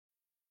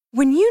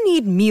When you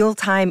need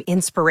mealtime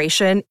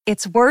inspiration,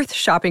 it's worth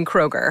shopping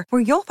Kroger,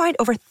 where you'll find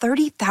over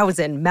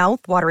 30,000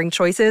 mouth-watering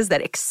choices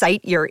that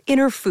excite your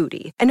inner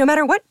foodie. And no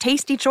matter what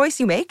tasty choice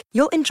you make,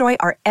 you'll enjoy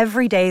our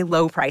everyday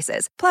low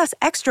prices, plus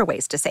extra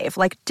ways to save,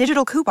 like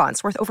digital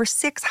coupons worth over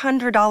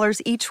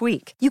 $600 each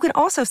week. You can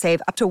also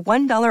save up to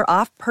 $1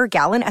 off per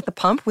gallon at the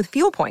pump with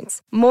fuel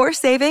points. More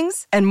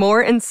savings and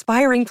more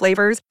inspiring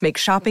flavors make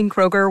shopping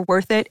Kroger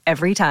worth it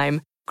every time.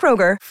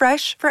 Kroger,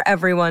 fresh for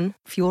everyone.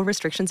 Fuel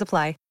restrictions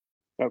apply.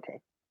 Okay.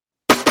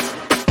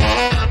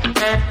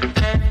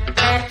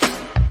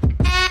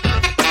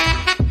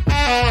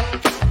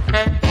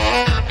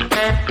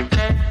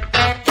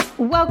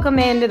 Welcome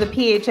into the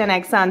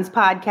PHNX Suns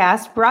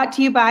podcast, brought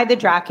to you by the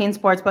DraftKings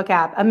Sportsbook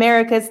app,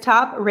 America's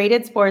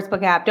top-rated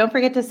sportsbook app. Don't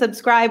forget to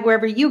subscribe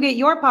wherever you get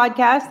your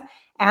podcast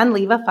and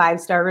leave a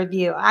 5-star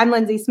review. I'm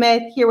Lindsay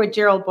Smith, here with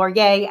Gerald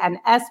Bourguet and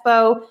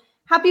Espo.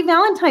 Happy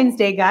Valentine's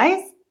Day,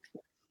 guys.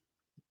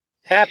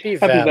 Happy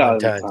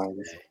Valentine's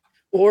Day.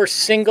 Or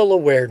Single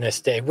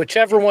Awareness Day,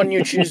 whichever one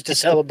you choose to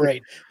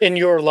celebrate in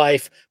your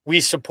life, we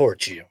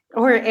support you.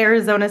 Or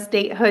Arizona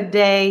Statehood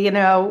Day, you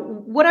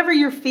know, whatever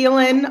you're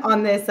feeling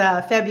on this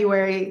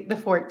February the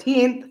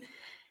 14th,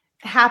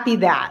 happy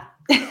that.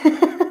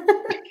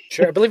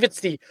 Sure, I believe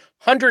it's the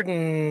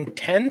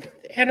 110th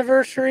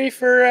anniversary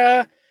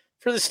for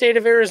the state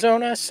of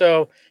Arizona,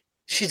 so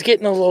she's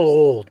getting a little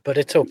old, but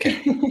it's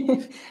okay.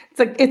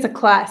 It's a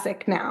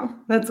classic now.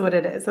 That's what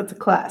it is. It's a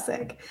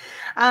classic.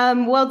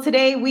 Well,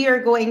 today we are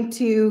going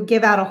to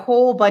give out a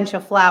whole bunch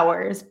of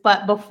flowers.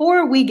 But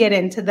before we get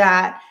into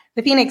that,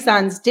 the Phoenix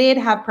Suns did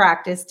have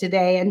practice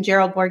today, and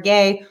Gerald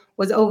Bourguet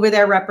was over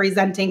there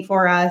representing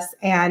for us.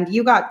 And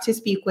you got to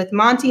speak with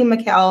Monty,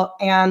 Mikal,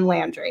 and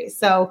Landry.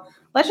 So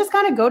let's just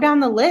kind of go down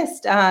the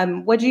list.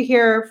 What'd you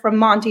hear from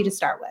Monty to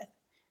start with?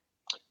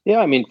 Yeah,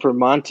 I mean, for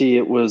Monty,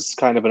 it was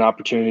kind of an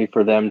opportunity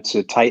for them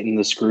to tighten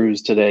the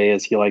screws today,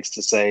 as he likes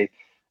to say.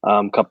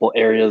 A couple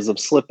areas of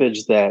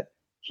slippage that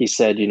he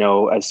said, you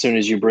know, as soon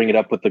as you bring it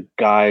up with the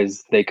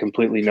guys, they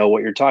completely know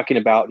what you're talking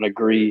about and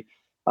agree.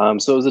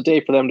 So it was a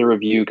day for them to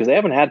review because they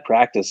haven't had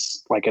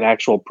practice, like an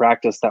actual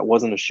practice that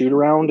wasn't a shoot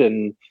around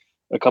in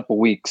a couple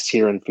weeks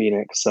here in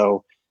Phoenix.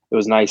 So it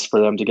was nice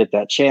for them to get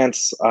that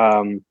chance.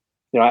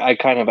 I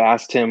kind of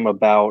asked him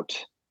about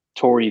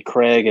Torrey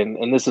Craig,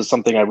 and this is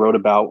something I wrote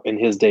about in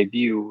his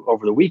debut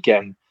over the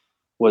weekend,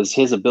 was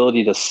his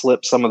ability to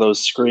slip some of those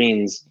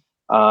screens.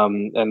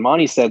 And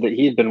Monty said that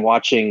he had been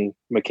watching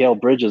Mikal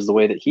Bridges, the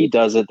way that he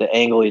does it, the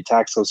angle he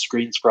attacks those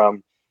screens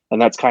from,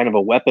 and that's kind of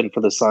a weapon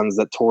for the Suns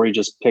that Torrey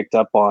just picked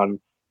up on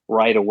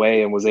right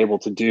away and was able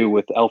to do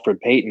with Elfrid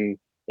Payton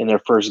in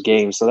their first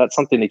game. So that's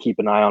something to keep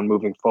an eye on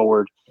moving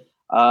forward.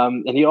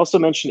 And he also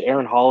mentioned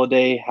Aaron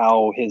Holiday,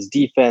 how his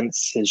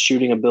defense, his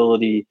shooting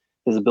ability,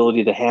 his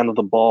ability to handle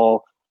the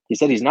ball. He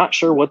said he's not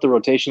sure what the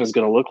rotation is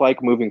going to look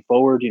like moving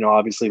forward. You know,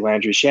 obviously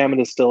Landry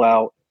Shamet is still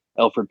out.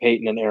 Elfrid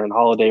Payton and Aaron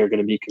Holiday are going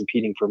to be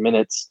competing for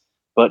minutes.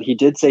 But he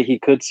did say he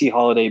could see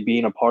Holiday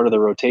being a part of the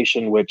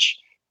rotation, which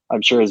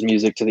I'm sure is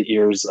music to the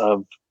ears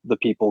of the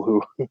people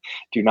who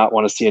do not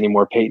want to see any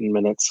more Payton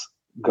minutes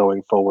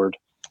going forward.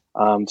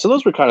 So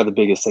those were kind of the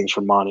biggest things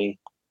for Monty.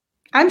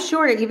 I'm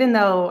sure even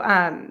though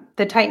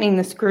the tightening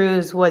the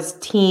screws was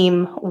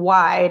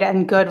team-wide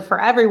and good for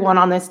everyone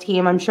on this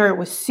team, I'm sure it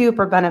was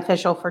super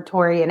beneficial for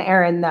Torrey and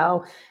Aaron,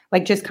 though.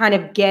 Like just kind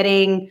of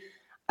getting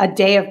a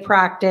day of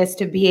practice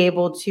to be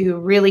able to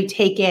really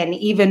take in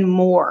even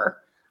more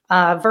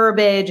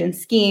verbiage and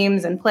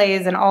schemes and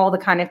plays and all the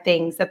kind of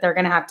things that they're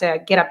going to have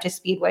to get up to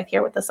speed with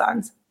here with the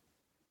Suns.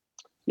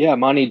 Yeah,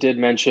 Monty did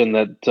mention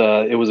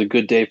that it was a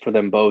good day for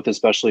them both,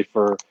 especially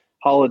for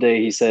Holiday.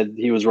 He said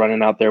he was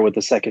running out there with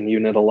the second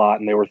unit a lot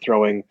and they were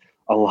throwing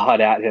a lot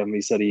at him.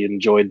 He said he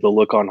enjoyed the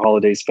look on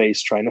Holiday's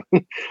face trying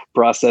to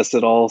process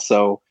it all.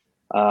 So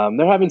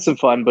they're having some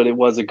fun, but it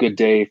was a good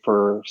day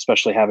for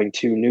especially having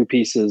two new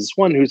pieces,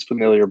 one who's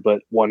familiar,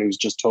 but one who's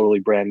just totally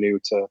brand new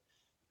to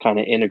kind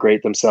of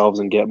integrate themselves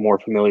and get more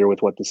familiar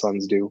with what the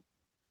Suns do.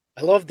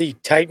 I love the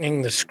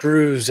tightening the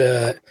screws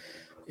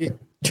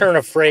turn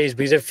of phrase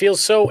because it feels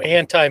so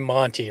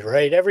anti-Monty,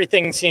 right?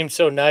 Everything seems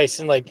so nice,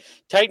 and like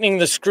tightening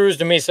the screws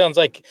to me sounds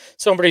like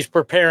somebody's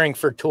preparing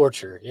for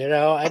torture, you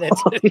know? And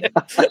it's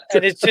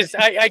and it's just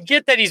I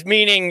get that he's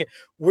meaning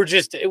we're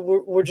just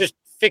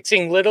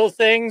fixing little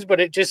things, but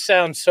it just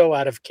sounds so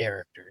out of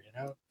character,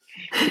 you know?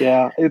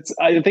 Yeah,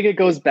 I think it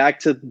goes back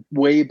to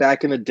way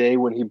back in the day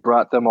when he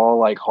brought them all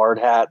like hard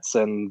hats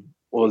and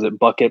what was it,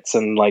 buckets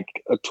and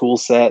like a tool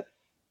set.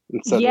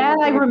 Yeah,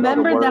 I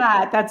remember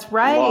that. That's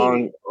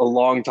right. A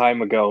long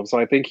time ago. So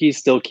I think he's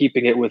still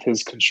keeping it with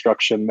his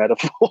construction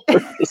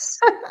metaphors.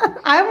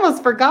 I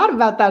almost forgot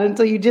about that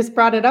until you just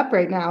brought it up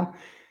right now.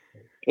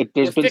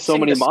 There's been so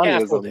many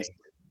monisms.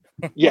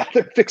 Yeah,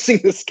 they're fixing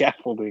the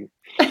scaffolding.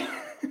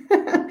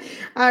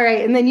 All right.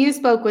 And then you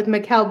spoke with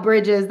Mikal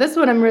Bridges. This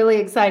one I'm really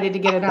excited to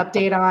get an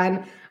update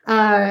on.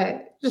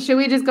 Should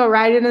we just go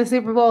right into the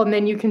Super Bowl and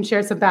then you can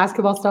share some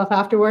basketball stuff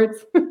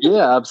afterwards?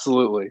 Yeah,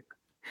 absolutely.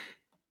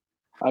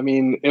 I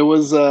mean, it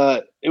was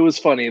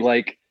funny.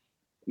 Like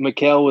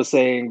Mikhail was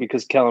saying,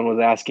 because Kellen was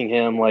asking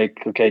him,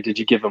 like, okay, did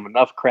you give him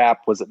enough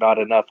crap? Was it not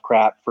enough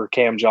crap for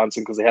Cam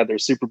Johnson because they had their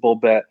Super Bowl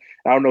bet?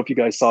 I don't know if you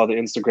guys saw the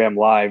Instagram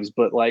lives,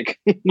 but like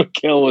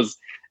Mikhail was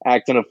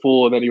acting a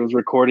fool, and then he was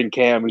recording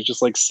Cam. He was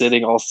just like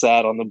sitting all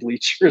sad on the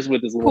bleachers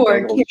with his little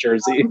Poor Bengals Cam.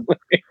 jersey.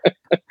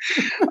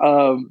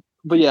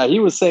 But yeah, he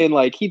was saying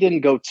like he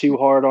didn't go too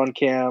hard on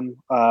Cam.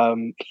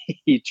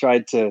 He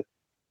tried to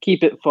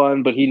keep it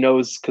fun, but he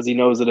knows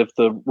that if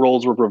the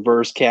roles were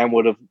reversed, Cam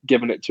would have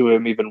given it to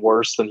him even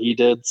worse than he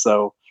did.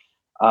 So,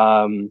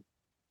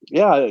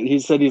 yeah, he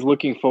said he's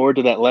looking forward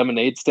to that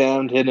lemonade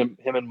stand. Him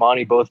and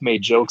Monty both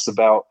made jokes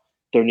about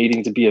there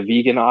needing to be a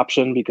vegan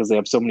option because they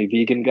have so many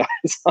vegan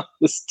guys on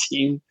this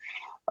team.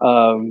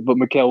 But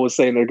Mikhail was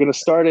saying they're going to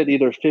start at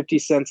either 50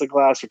 cents a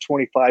glass or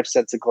 25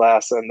 cents a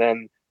glass, and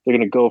then they're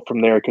going to go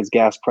from there because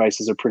gas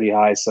prices are pretty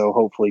high. So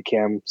hopefully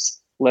Cam's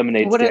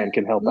lemonade stand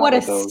can help out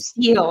with those. What a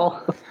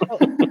steal.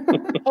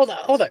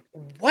 Hold on.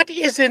 What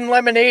is in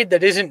lemonade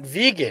that isn't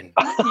vegan?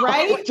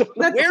 Right?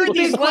 Where are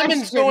these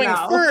lemons going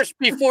first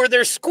before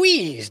they're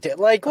squeezed?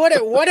 Like what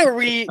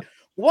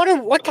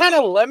kind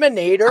of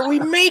lemonade are we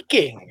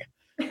making?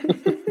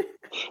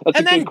 That's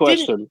a good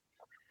question.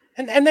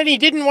 And then he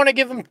didn't want to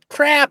give him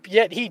crap,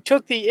 yet he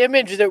took the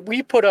image that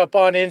we put up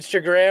on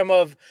Instagram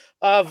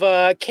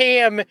of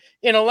Cam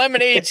in a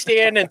lemonade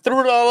stand and threw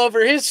it all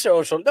over his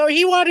social. No,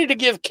 he wanted to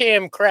give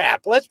Cam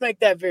crap. Let's make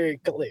that very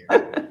clear.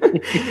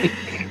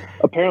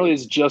 Apparently,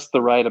 it's just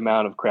the right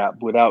amount of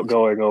crap without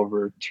going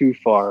over too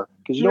far,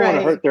 because you don't want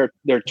to hurt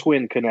their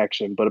twin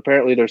connection. But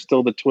apparently, they're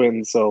still the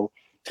twins, so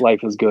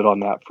life is good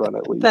on that front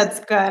at least. That's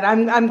good.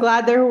 I'm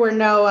glad there were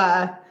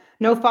no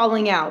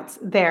falling outs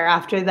there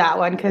after that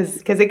one,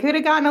 because it could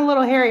have gotten a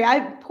little hairy.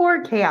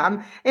 Poor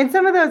Cam. In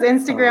some of those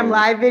Instagram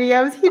live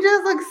videos, he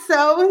just looks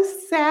so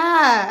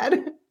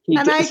sad.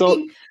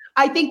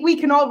 I think we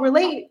can all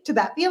relate to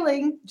that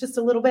feeling just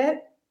a little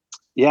bit.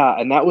 Yeah,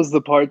 and that was the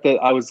part that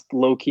I was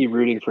low-key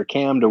rooting for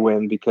Cam to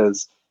win,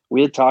 because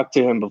we had talked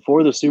to him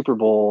before the Super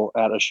Bowl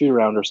at a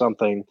shoot-around or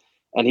something,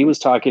 and he was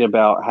talking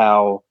about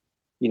how,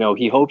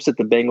 he hopes that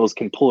the Bengals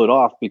can pull it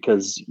off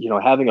because,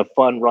 having a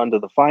fun run to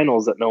the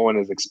finals that no one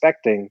is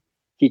expecting,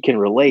 he can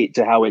relate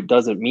to how it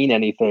doesn't mean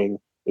anything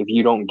if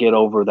you don't get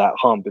over that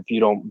hump, if you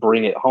don't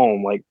bring it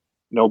home. Like,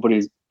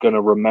 nobody's going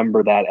to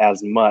remember that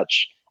as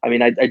much. I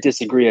mean, I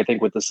disagree. I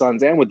think with the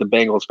Suns and with the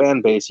Bengals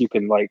fan base, you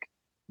can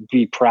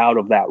be proud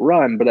of that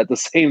run, but at the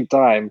same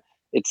time,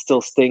 it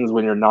still stings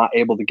when you're not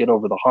able to get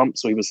over the hump.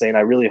 So he was saying,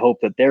 I really hope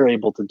that they're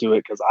able to do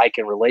it because I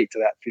can relate to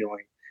that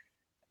feeling.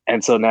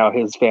 And so now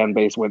his fan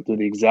base went through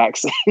the exact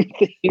same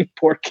thing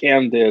poor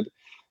Cam did,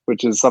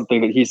 which is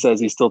something that he says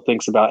he still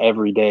thinks about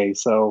every day.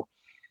 So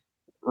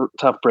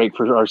tough break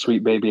for our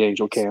sweet baby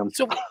angel Cam.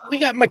 So we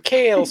got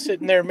Mikhail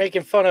sitting there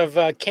making fun of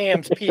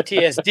Cam's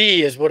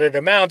PTSD is what it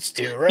amounts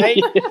to, right?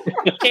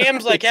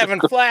 Cam's like having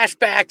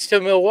flashbacks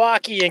to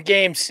Milwaukee in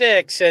Game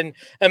 6, and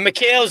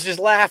Mikhail's just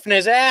laughing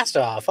his ass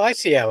off. I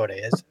see how it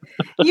is.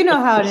 You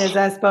know how it is,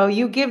 Espo.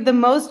 You give the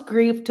most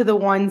grief to the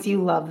ones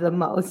you love the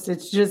most.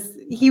 It's just,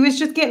 he was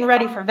just getting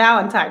ready for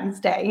Valentine's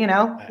Day,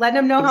 letting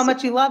him know how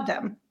much you loved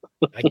him.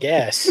 I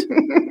guess.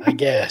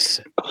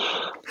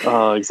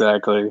 Oh,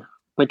 exactly.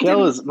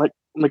 Mikhail is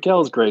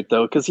great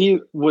though, because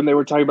when they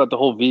were talking about the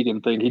whole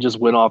vegan thing, he just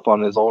went off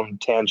on his own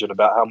tangent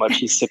about how much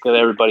he's sick of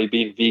everybody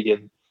being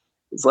vegan.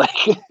 It's like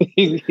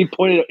he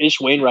pointed at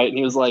Ish Wainwright and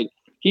he was like,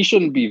 he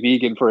shouldn't be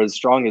vegan for as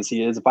strong as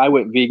he is. If I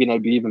went vegan,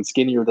 I'd be even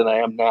skinnier than I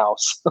am now.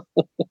 So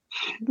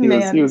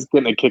he was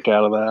getting a kick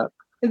out of that.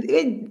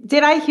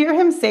 Did I hear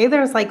him say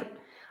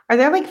are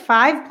there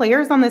 5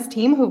 players on this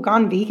team who've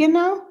gone vegan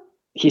now?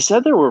 He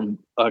said there were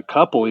a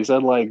couple. He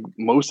said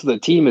most of the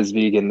team is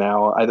vegan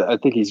now. I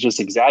think he's just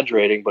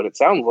exaggerating, but it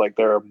sounds like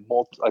there are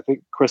I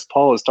think Chris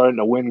Paul is starting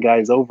to win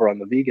guys over on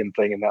the vegan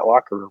thing in that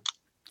locker room.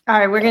 All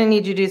right, we're going to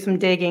need you to do some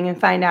digging and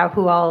find out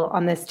who all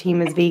on this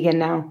team is vegan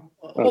now.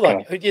 Hold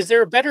on. Is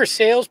there a better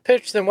sales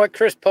pitch than what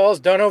Chris Paul's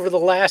done over the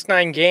last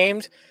 9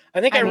 games? I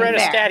think I read a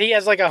stat. He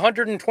has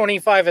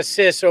 125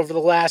 assists over the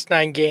last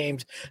 9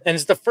 games. And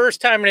it's the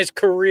first time in his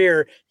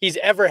career he's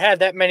ever had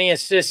that many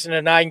assists in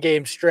a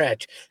 9-game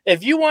stretch.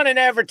 If you want an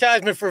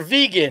advertisement for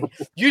vegan,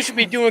 you should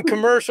be doing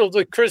commercials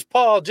with Chris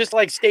Paul, just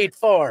like State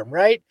Farm,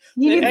 right?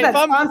 If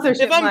I'm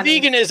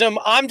veganism,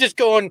 I'm just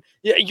going,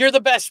 you're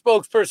the best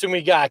spokesperson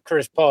we got,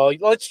 Chris Paul.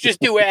 Let's just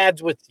do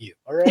ads with you.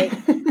 All right.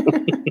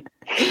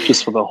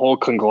 Just for the whole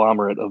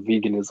conglomerate of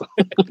veganism.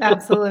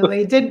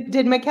 Absolutely.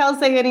 Did Mikhail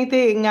say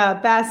anything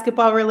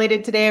basketball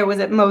related today, or was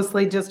it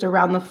mostly just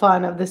around the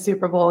fun of the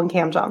Super Bowl and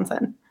Cam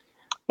Johnson?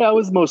 Yeah, it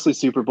was mostly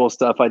Super Bowl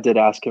stuff. I did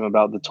ask him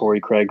about the Torrey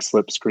Craig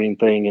slip screen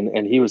thing,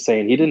 and he was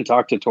saying he didn't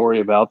talk to Torrey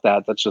about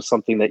that. That's just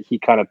something that he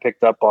kind of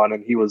picked up on,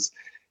 and he was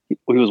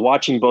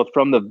watching both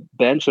from the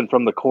bench and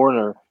from the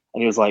corner,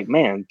 and he was like,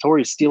 man,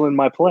 Torrey's stealing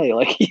my play.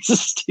 He's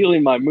just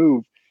stealing my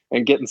move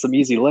and getting some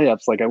easy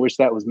layups. I wish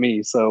that was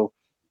me. So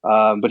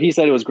but he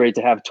said it was great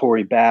to have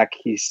Torrey back.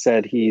 He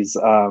said he's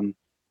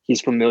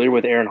familiar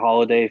with Aaron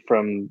Holiday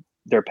from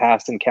their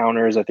past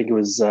encounters. I think it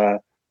was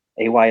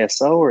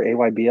AYSO or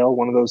AYBL,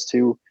 one of those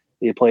two.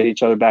 They played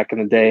each other back in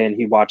the day, and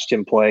he watched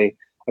him play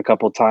a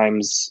couple of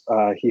times.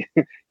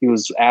 He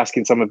was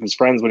asking some of his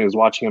friends when he was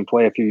watching him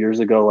play a few years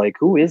ago, like,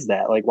 who is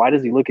that? Like, why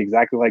does he look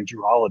exactly like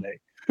Drew Holiday?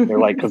 They're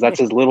like, because that's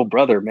his little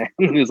brother, man.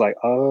 And he was like,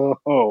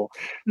 oh.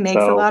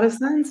 Makes a lot of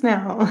sense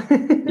now.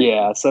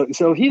 Yeah,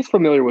 so he's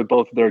familiar with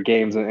both of their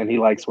games, and he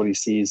likes what he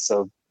sees.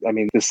 So, I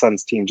mean, the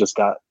Suns team just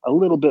got a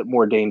little bit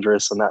more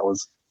dangerous, and that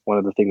was one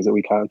of the things that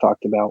we kind of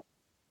talked about.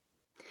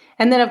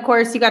 And then, of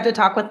course, you got to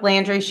talk with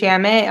Landry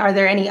Shamet. Are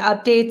there any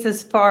updates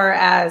as far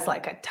as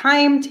like a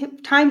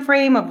time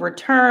frame of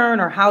return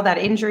or how that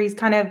injury is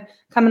kind of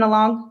coming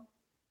along?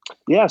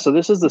 Yeah, so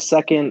this is the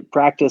second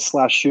practice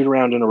 / shoot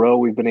around in a row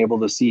we've been able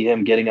to see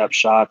him getting up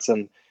shots,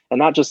 and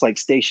not just like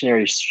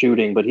stationary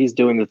shooting, but he's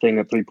doing the thing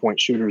that 3-point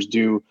shooters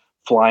do,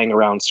 flying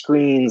around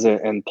screens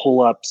and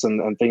pull-ups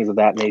and things of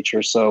that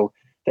nature. So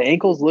the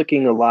ankle's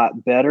looking a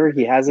lot better.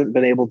 He hasn't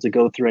been able to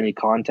go through any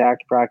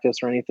contact practice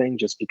or anything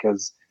just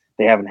because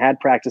they haven't had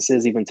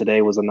practices. Even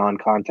today was a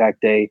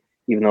non-contact day,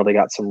 even though they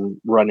got some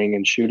running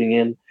and shooting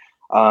in.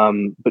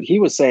 But he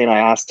was saying, I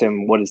asked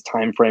him what his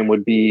time frame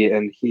would be,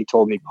 and he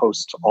told me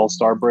post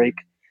All-Star break.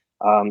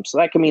 So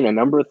that can mean a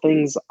number of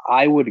things.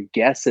 I would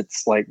guess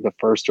it's like the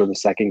first or the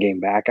second game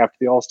back after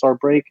the All-Star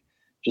break,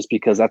 just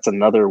because that's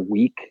another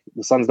week.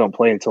 The Suns don't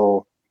play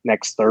until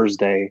next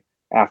Thursday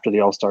after the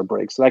All-Star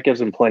break. So that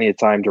gives him plenty of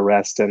time to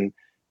rest and,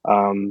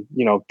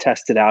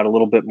 test it out a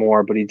little bit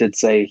more. But he did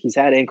say he's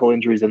had ankle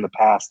injuries in the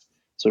past,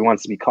 so he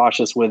wants to be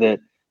cautious with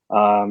it.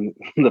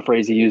 The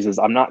phrase he uses,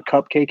 I'm not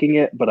cupcaking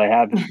it, but I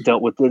have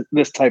dealt with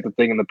this type of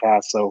thing in the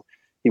past. So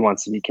he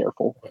wants to be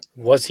careful.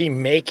 Was he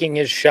making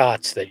his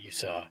shots that you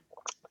saw?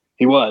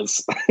 He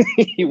was.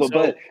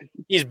 But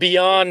he's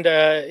beyond.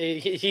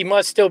 He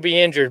must still be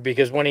injured,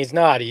 because when he's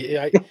not,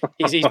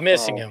 he's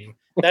missing him.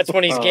 That's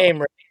when he's game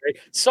ready. Right?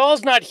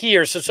 Saul's not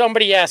here, so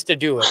somebody has to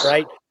do it,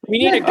 right? We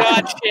need a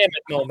God Shamet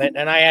moment,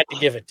 and I had to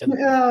give it to them.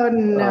 Oh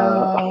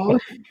no!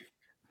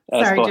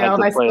 Sorry, Espo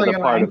Gerald. had to play the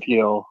part of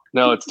heel.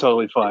 No, it's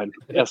totally fine.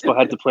 Espo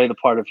had to play the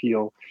part of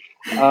heel.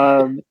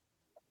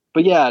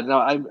 But yeah, no,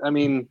 I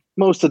mean,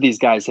 most of these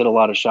guys hit a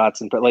lot of shots,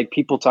 and like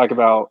people talk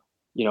about,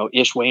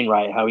 Ish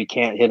Wainwright, how he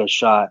can't hit a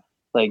shot.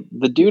 Like,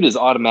 the dude is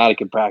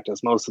automatic in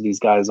practice. Most of these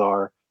guys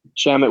are.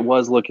 Shamet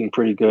was looking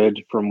pretty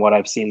good from what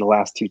I've seen the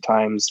last 2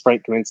 times.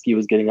 Frank Kaminsky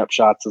was getting up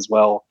shots as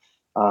well,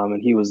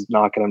 and he was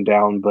knocking them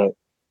down. But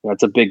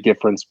it's a big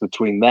difference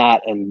between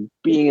that and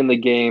being in the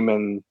game,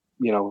 and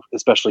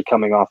especially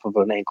coming off of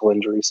an ankle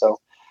injury. So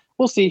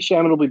we'll see.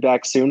 Shamet will be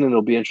back soon, and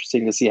it'll be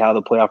interesting to see how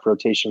the playoff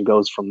rotation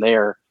goes from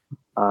there.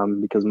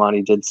 Because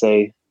Monty did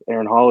say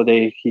Aaron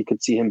Holiday, he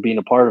could see him being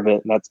a part of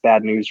it, and that's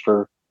bad news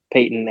for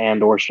Peyton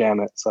and or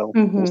Shamet. So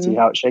we'll see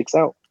how it shakes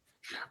out.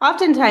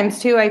 Oftentimes,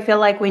 too, I feel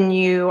like when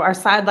you are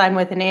sidelined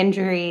with an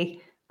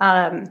injury,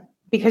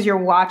 because you're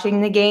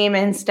watching the game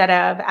instead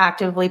of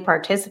actively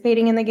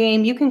participating in the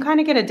game, you can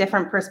kind of get a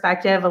different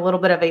perspective, a little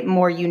bit of a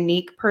more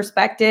unique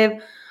perspective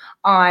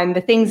on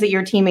the things that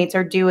your teammates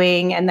are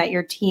doing and that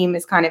your team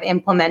is kind of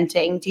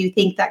implementing. Do you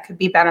think that could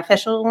be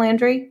beneficial,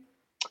 Landry?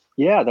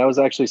 Yeah, that was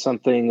actually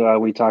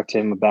something we talked to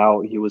him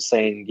about. He was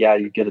saying,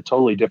 you get a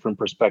totally different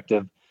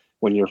perspective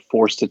when you're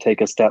forced to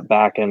take a step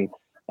back and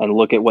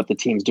look at what the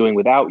team's doing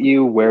without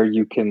you, where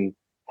you can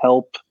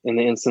help in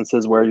the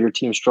instances where your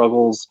team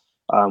struggles,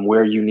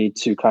 where you need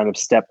to kind of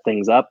step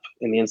things up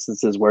in the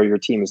instances where your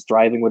team is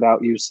thriving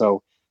without you.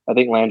 So I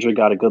think Landry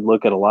got a good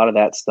look at a lot of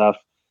that stuff.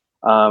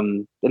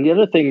 And the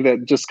other thing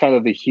that just kind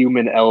of the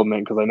human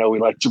element, because I know we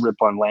like to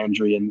rip on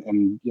Landry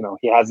and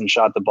he hasn't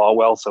shot the ball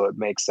well, so it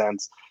makes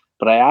sense.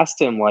 But I asked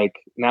him, like,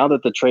 now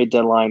that the trade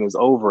deadline is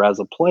over as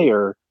a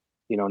player,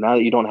 now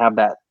that you don't have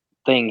that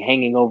thing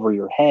hanging over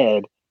your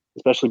head,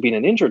 especially being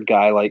an injured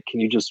guy, like,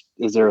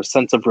 is there a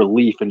sense of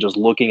relief in just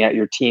looking at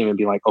your team and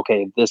being like,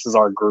 okay, this is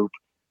our group.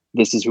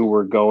 This is who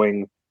we're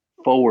going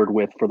forward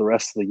with for the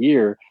rest of the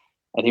year.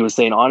 And he was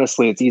saying,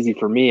 honestly, it's easy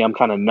for me. I'm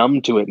kind of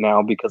numb to it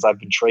now because I've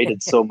been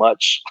traded so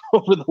much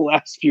over the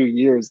last few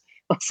years.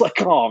 I was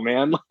like, oh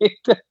man, like,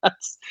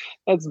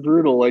 that's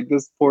brutal. Like,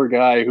 this poor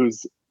guy who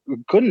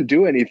couldn't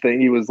do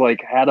anything. He was like,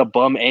 had a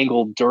bum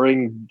ankle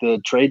during the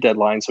trade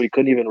deadline. So he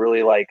couldn't even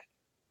really like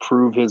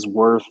prove his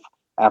worth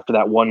after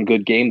that one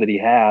good game that he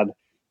had.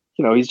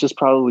 He's just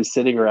probably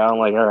sitting around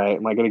like, all right,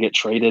 am I going to get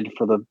traded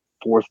for the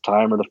 4th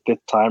time or the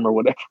 5th time or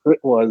whatever it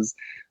was?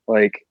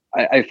 Like,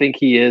 I think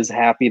he is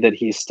happy that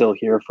he's still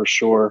here for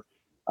sure.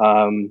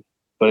 But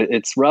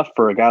it's rough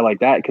for a guy like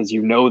that because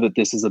that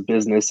this is a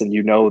business and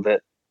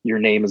that your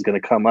name is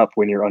going to come up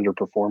when you're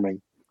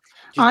underperforming.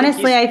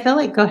 Honestly, I feel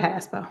like, go ahead,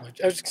 Espo. I was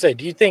going to say,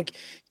 do you think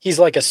he's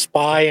like a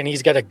spy and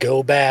he's got a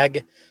go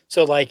bag?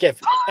 So like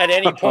if at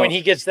any point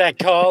he gets that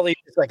call, he's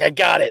like, I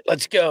got it.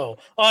 Let's go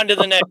on to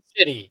the next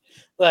city.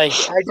 Like,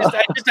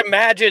 I just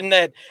imagine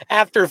that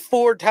after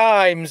 4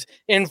 times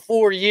in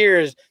 4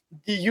 years,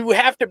 you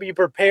have to be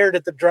prepared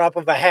at the drop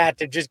of a hat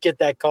to just get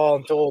that call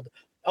and told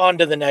on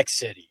to the next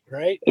city,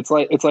 right? It's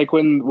like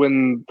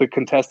when the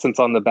contestants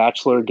on The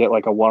Bachelor get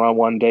like a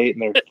one-on-one date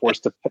and they're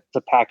forced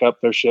to pack up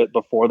their shit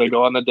before they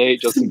go on the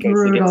date just in case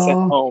they get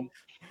sent home.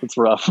 It's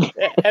rough.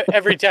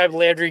 Every time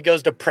Landry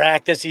goes to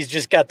practice, he's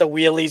just got the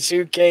wheelie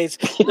suitcase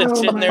that's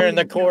sitting there in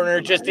the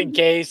corner just in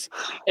case.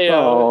 You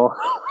know.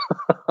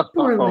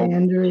 Poor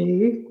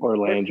Landry. Poor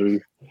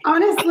Landry.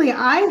 Honestly,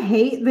 I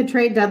hate the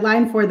trade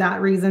deadline for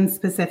that reason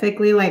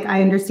specifically. Like,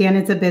 I understand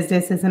it's a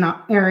business, it's an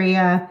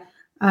area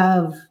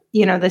of,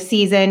 the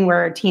season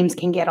where teams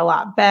can get a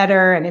lot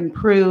better and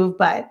improve,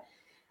 but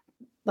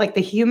like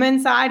the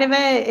human side of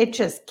it, it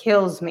just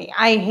kills me.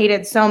 I hate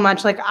it so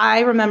much. Like,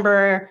 I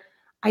remember,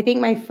 I think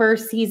my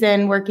first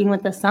season working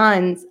with the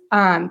Suns,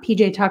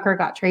 PJ Tucker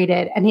got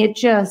traded, and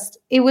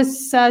it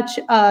was such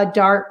a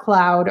dark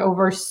cloud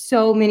over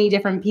so many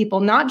different people,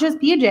 not just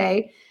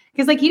PJ,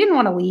 because like he didn't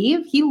want to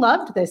leave. He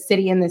loved this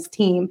city and this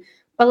team,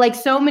 but like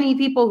so many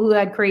people who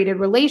had created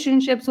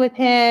relationships with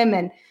him.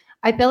 And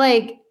I feel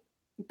like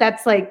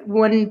that's like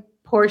one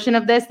portion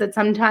of this that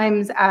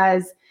sometimes,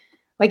 as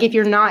like, if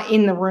you're not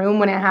in the room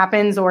when it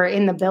happens or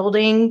in the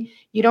building,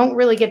 you don't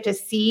really get to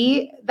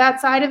see that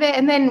side of it.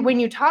 And then when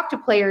you talk to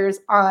players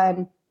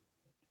on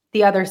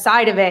the other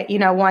side of it,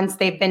 once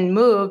they've been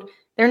moved,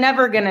 they're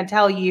never going to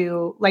tell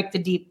you like the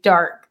deep,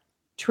 dark,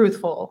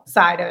 truthful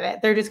side of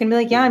it. They're just going to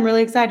be like, yeah, I'm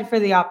really excited for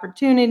the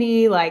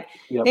opportunity. Like,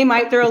 They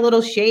might throw a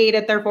little shade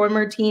at their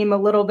former team a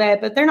little bit,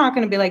 but they're not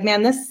going to be like,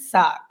 man, this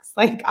sucks.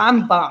 Like,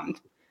 I'm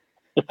bummed.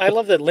 I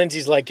love that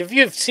Lindsay's like, if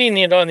you've seen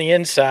it on the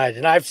inside,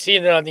 and I've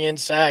seen it on the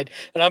inside,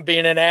 and I'm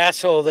being an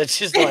asshole that's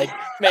just like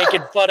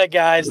making fun of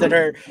guys that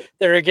are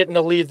getting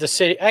to leave the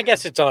city. I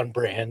guess it's on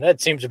brand. That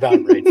seems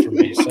about right for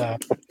me. So I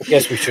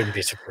guess we shouldn't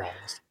be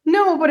surprised.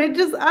 No, but I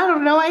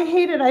don't know. I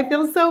hate it. I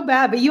feel so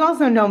bad. But you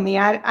also know me.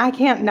 I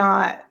can't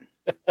not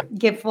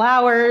get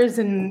flowers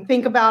and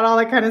think about all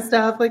that kind of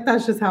stuff. Like,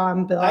 that's just how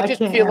I'm built. I just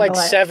feel like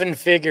 7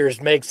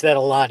 figures makes that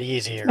a lot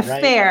easier,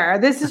 right? Fair.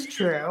 This is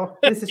true.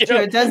 This is true.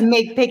 It does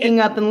make picking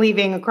up and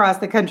leaving across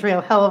the country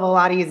a hell of a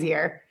lot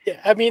easier.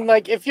 Yeah, I mean,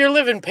 like, if you're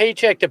living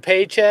paycheck to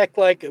paycheck,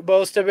 like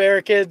most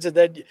Americans, and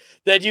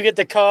then you get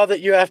the call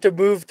that you have to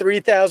move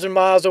 3,000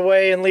 miles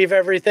away and leave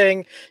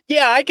everything.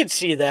 Yeah, I could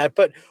see that.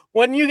 But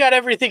when you got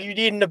everything you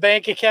need in the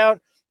bank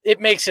account, it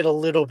makes it a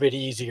little bit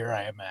easier,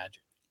 I imagine.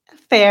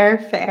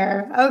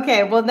 Fair.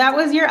 Okay, well, that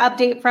was your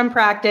update from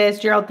practice.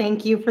 Gerald,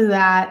 thank you for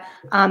that.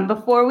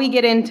 Before we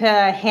get into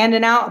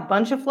handing out a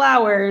bunch of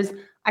flowers,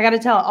 I got to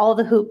tell all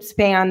the Hoops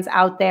fans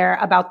out there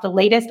about the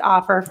latest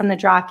offer from the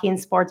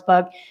DraftKings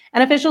Sportsbook,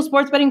 an official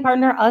sports betting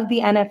partner of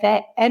the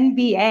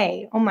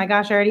NBA. Oh my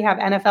gosh, I already have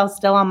NFL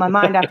still on my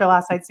mind after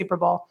last night's Super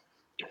Bowl.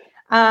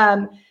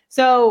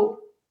 So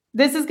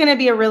this is going to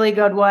be a really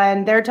good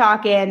one. They're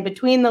talking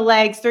between the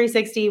legs,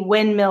 360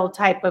 windmill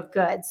type of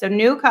good. So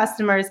new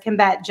customers can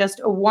bet just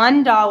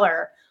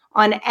 $1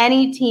 on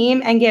any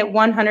team and get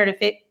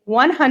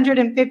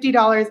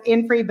 $150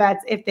 in free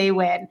bets if they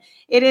win.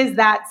 It is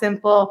that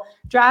simple.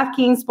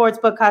 DraftKings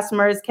Sportsbook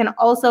customers can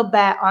also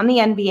bet on the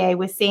NBA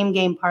with same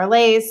game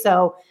parlays.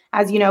 So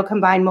as you know,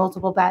 combine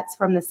multiple bets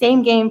from the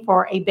same game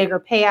for a bigger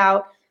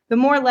payout. The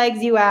more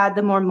legs you add,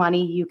 the more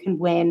money you can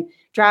win.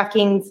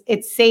 DraftKings,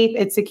 it's safe,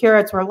 it's secure,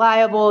 it's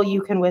reliable.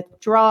 You can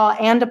withdraw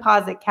and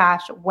deposit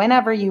cash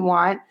whenever you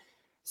want.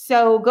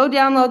 So go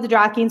download the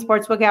DraftKings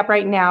Sportsbook app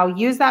right now.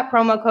 Use that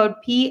promo code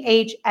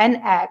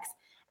PHNX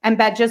and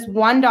bet just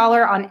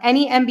 $1 on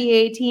any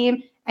NBA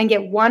team and get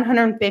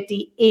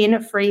 $150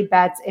 in free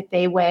bets if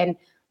they win.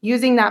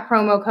 Using that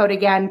promo code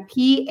again,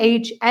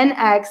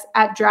 PHNX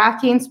at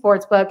DraftKings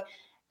Sportsbook,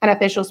 an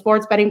official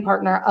sports betting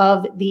partner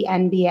of the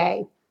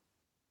NBA.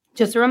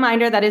 Just a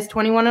reminder, that is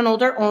 21 and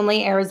older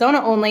only, Arizona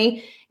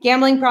only.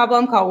 Gambling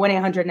problem, call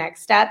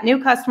 1-800-NEXT-STEP.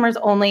 New customers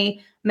only,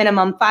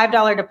 minimum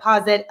 $5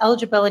 deposit.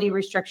 Eligibility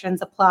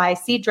restrictions apply.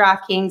 See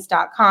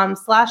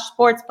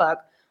DraftKings.com/sportsbook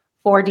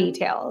for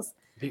details.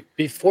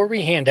 Before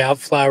we hand out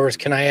flowers,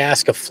 can I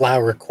ask a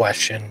flower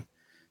question?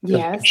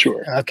 Yes.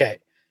 Sure. Okay.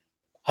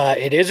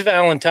 It is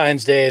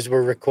Valentine's Day as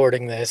we're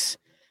recording this.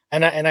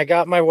 And I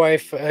got my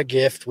wife a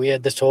gift. We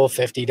had this whole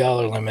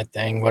 $50 limit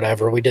thing,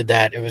 whatever. We did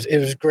that. It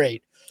was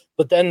great.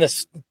 But then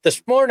this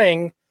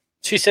morning,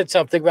 she said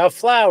something about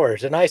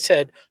flowers. And I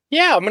said,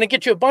 yeah, I'm going to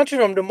get you a bunch of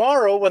them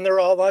tomorrow when they're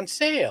all on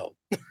sale.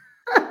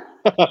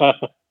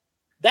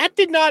 That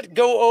did not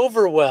go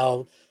over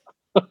well.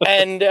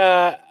 And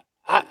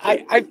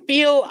I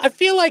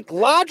feel like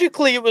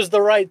logically it was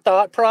the right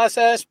thought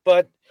process,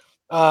 but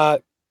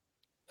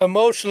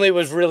emotionally it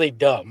was really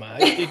dumb.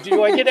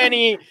 Do I get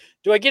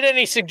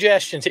any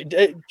suggestions?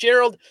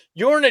 Gerald,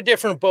 you're in a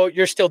different boat.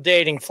 You're still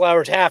dating.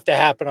 Flowers have to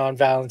happen on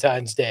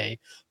Valentine's Day.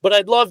 But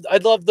I'd love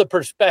the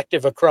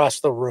perspective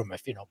across the room,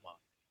 if you don't mind.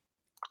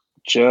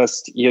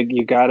 Just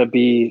you gotta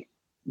be.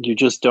 You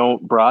just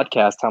don't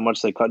broadcast how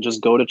much they cost.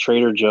 Just go to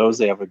Trader Joe's.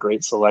 They have a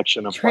great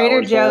selection of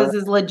Trader flowers Joe's there.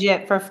 is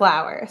legit for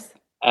flowers.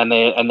 And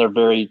they're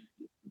very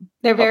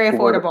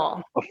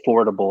affordable.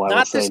 Affordable.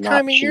 Not this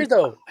time of year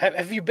though.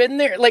 Have you been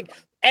there? Like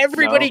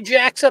everybody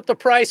jacks up the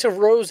price of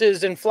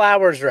roses and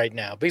flowers right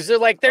now because they're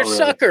like they're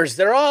suckers.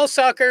 They're all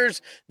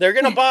suckers. They're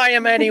gonna buy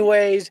them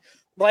anyways.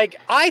 Like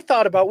I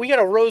thought about, we got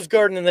a rose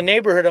garden in the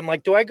neighborhood. I'm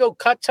like, do I go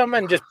cut some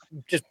and just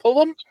pull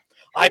them?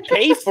 I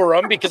pay for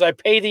them because I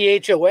pay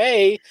the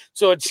HOA.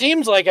 So it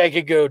seems like I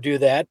could go do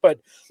that. But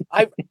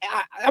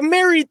I'm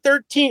married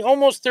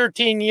almost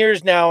 13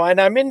 years now, and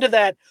I'm into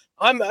that.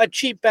 I'm a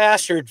cheap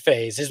bastard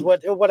phase is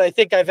what I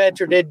think I've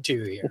entered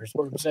into here is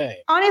what I'm saying.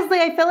 Honestly,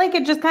 I feel like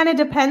it just kind of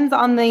depends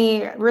on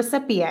the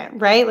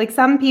recipient, right? Like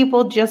some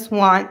people just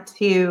want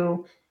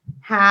to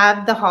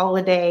have the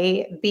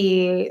holiday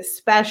be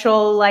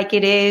special like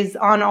it is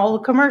on all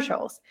the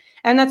commercials.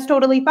 And that's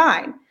totally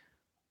fine.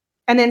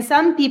 And then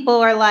some people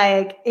are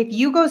like, if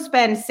you go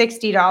spend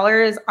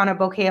 $60 on a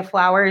bouquet of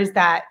flowers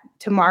that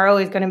tomorrow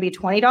is going to be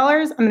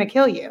 $20, I'm going to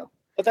kill you.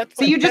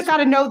 So you just got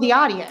to know the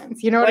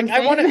audience. You know what I'm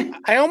saying?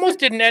 I almost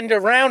didn't end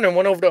around and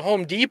went over to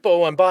Home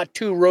Depot and bought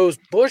 2 rose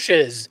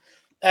bushes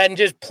and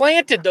just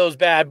planted those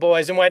bad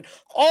boys and went,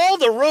 all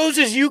the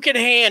roses you can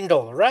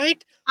handle,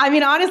 right? I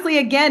mean, honestly,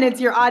 again, it's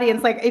your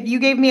audience. Like if you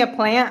gave me a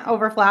plant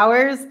over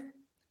flowers,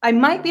 I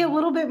might be a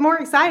little bit more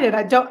excited.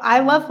 I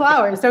love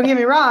flowers, don't get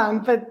me wrong,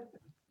 but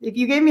if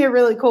you gave me a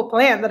really cool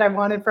plant that I've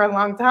wanted for a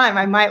long time,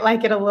 I might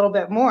like it a little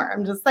bit more.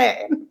 I'm just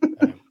saying.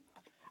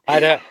 I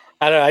don't know.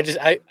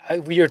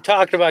 We were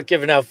talking about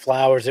giving out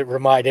flowers. It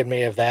reminded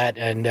me of that.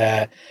 And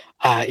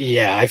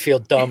yeah, I feel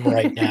dumb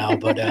right now,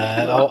 but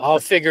I'll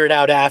figure it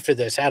out after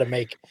this, how to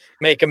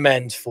make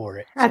amends for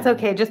it. That's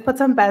okay. Just put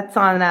some bets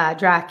on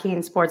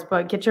DraftKings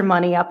Sportsbook, get your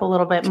money up a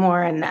little bit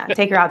more and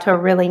take her out to a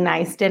really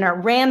nice dinner,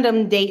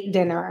 random date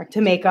dinner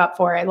to make up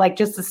for it. Like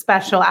just a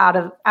special out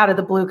of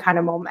the blue kind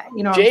of moment.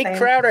 You know what Jake I'm saying?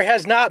 Crowder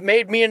has not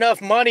made me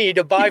enough money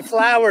to buy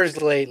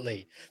flowers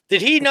lately.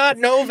 Did he not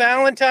know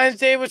Valentine's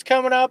Day was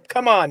coming up?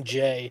 Come on,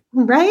 Jay.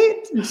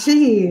 Right?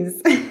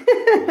 Jeez.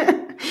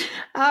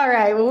 All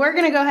right. Well, we're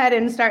going to go ahead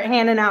and start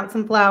handing out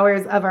some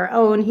flowers of our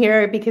own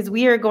here because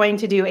we are going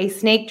to do a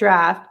snake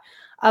draft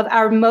of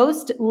our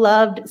most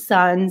loved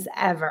sons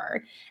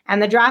ever.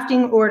 And the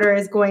drafting order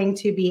is going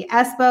to be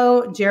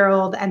Espo,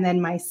 Gerald, and then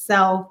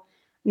myself.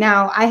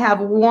 Now, I have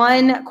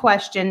one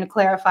question to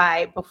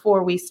clarify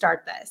before we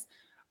start this.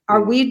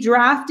 Are we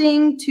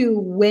drafting to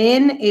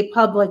win a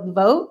public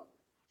vote?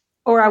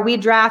 Or are we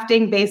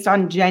drafting based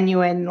on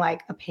genuine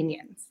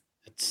opinions?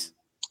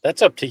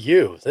 That's up to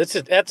you. That's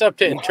up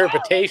to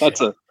interpretation.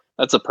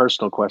 That's a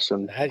personal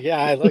question.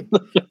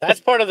 That's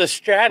part of the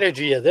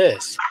strategy of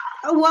this.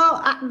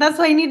 Well, that's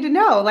what I need to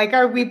know.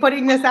 Are we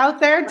putting this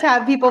out there to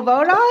have people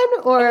vote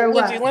on, or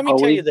Lindsay, what? let me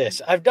tell you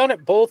this. I've done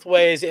it both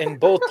ways,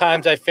 and both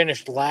times I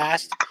finished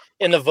last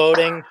in the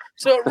voting,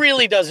 so it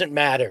really doesn't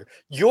matter.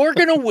 You're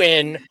gonna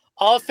win.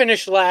 I'll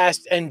finish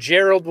last, and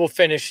Gerald will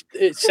finish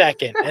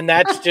second, and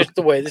that's just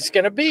the way this is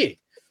going to be.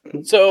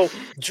 So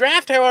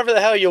draft however the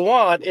hell you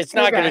want. It's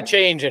not going to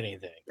change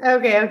anything.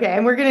 Okay.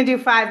 And we're going to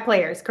do 5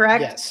 players,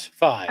 correct? Yes,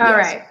 5. All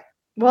right.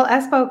 Well,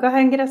 Espo, go ahead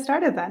and get us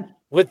started then.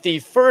 With the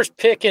first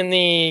pick in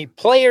the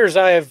players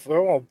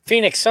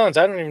Phoenix Suns.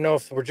 I don't even know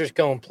if we're just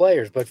going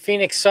players, but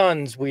Phoenix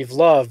Suns we've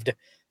loved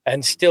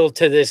and still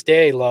to this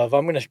day love.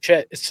 I'm going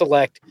to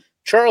select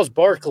Charles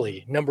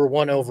Barkley, number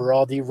 1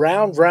 overall, the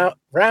round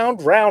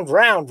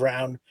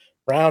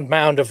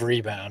mound of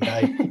rebound.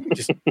 I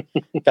just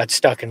got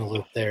stuck in a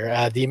loop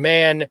there. The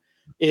man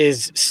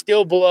is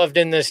still beloved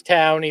in this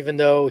town, even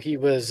though he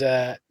was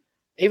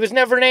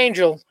never an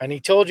angel, and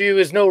he told you he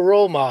was no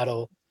role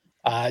model.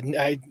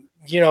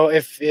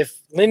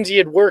 If Lindsay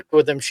had worked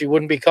with him, she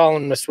wouldn't be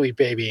calling him a sweet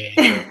baby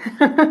angel.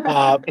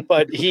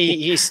 But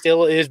he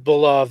still is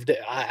beloved.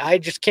 I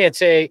just can't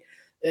say.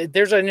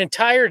 There's an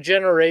entire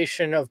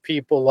generation of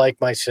people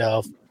like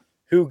myself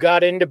who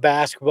got into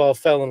basketball,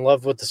 fell in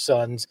love with the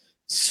Suns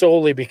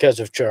solely because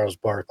of Charles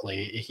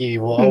Barkley. He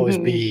will always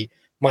be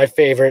my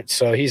favorite,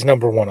 so he's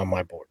number 1 on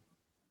my board.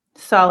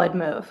 Solid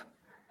move.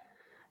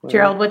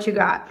 Gerald, what you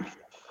got?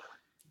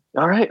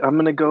 All right, I'm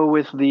going to go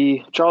with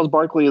Charles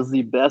Barkley is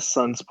the best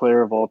Suns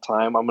player of all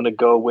time. I'm going to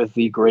go with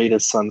the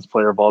greatest Suns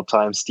player of all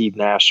time, Steve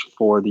Nash,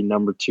 for the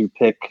number 2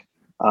 pick.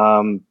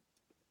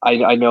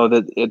 I know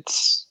that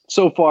it's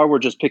so far we're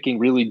just picking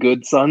really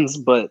good Suns,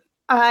 but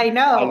I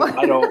know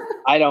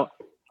I don't.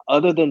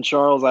 Other than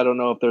Charles, I don't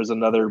know if there's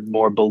another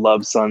more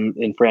beloved Sun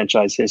in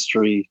franchise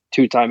history.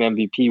 2-time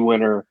MVP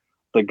winner,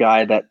 the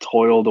guy that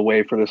toiled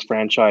away for this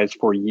franchise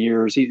for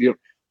years.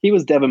 He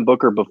was Devin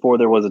Booker before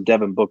there was a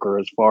Devin Booker.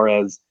 As far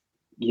as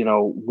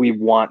we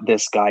want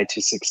this guy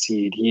to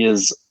succeed.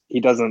 He's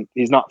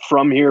not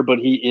from here, but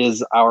he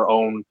is our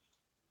own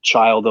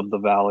child of the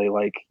Valley.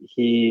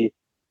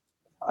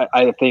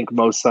 I think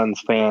most Suns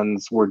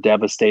fans were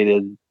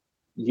devastated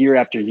year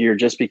after year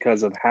just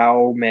because of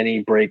how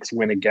many breaks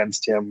went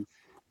against him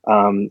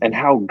and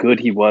how good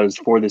he was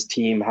for this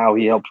team, how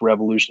he helped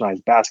revolutionize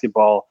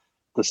basketball.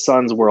 The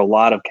Suns were a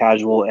lot of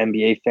casual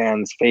NBA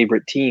fans'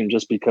 favorite team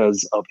just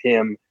because of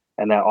him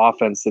and that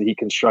offense that he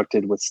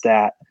constructed with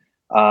Stat.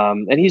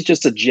 And he's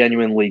just a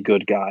genuinely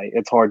good guy.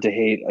 It's hard to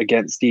hate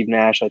against Steve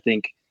Nash. I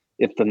think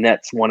if the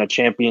Nets won a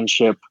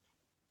championship,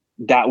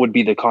 that would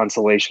be the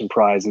consolation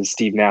prize, is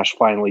Steve Nash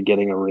finally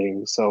getting a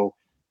ring. So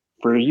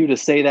for you to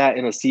say that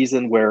in a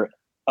season where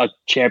a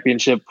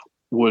championship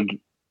would,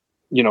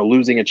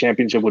 losing a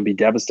championship would be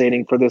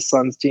devastating for this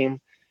Suns team,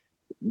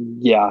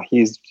 yeah,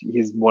 he's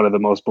one of the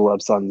most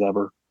beloved sons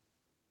ever.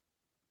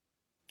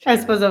 I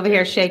suppose over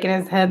here shaking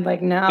his head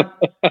like, no.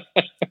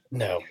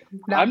 No.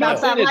 I'm not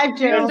saying that life, it's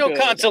There's Gerald. no good.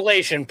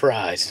 consolation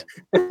prize.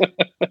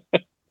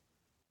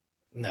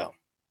 No.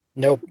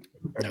 Nope.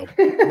 Nope.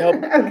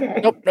 Nope.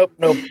 Okay.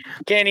 Nope.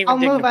 Can't even I'll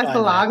move us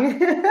dignify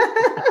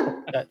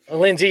that. along.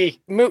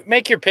 Lindsay,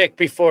 make your pick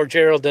before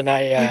Gerald and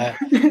I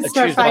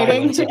Start choose fighting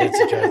violence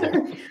against each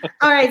other.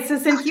 All right. So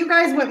since you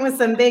guys went with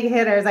some big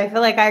hitters, I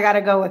feel like I got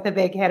to go with a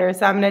big hitter.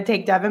 So I'm going to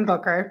take Devin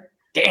Booker.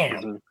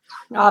 Damn.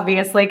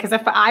 Obviously, because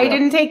if I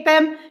didn't take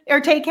them or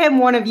take him,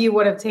 one of you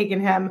would have taken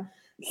him.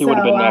 He would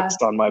have been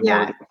next on my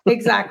board.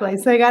 Exactly.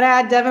 So I got to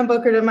add Devin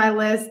Booker to my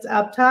list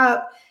up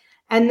top.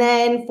 And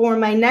then for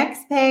my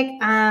next pick,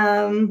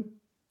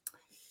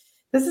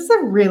 this is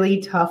a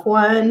really tough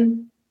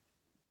one.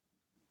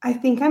 I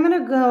think I'm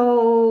gonna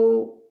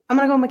go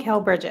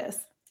Mikal Bridges.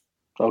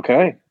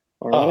 Okay.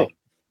 All right.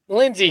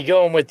 Lindsay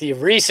going with the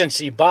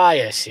recency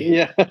bias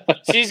here. Yeah.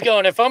 She's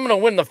going, if I'm gonna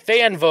win the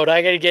fan vote,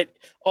 I gotta get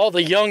all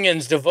the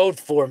youngins to vote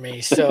for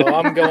me. So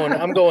I'm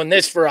going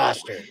this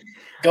roster.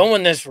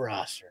 Going this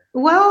roster.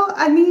 Well,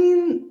 I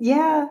mean,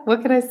 yeah,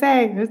 what can I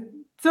say?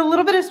 It's a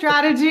little bit of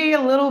strategy, a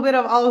little bit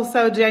of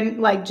also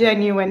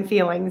genuine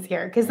feelings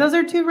here, because those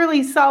are two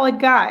really solid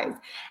guys.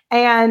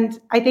 And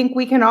I think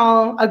we can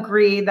all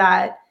agree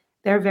that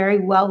they're very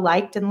well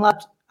liked and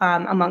loved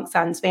amongst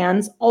Suns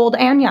fans, old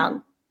and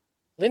young.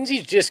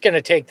 Lindsay's just going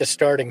to take the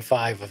starting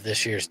five of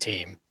this year's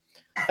team.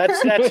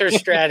 That's her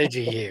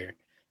strategy here.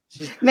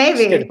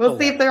 Maybe. We'll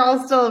see if they're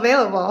all still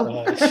available.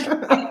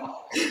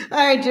 All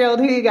right, Gerald,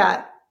 who you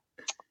got?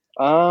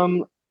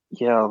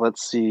 Yeah,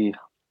 let's see.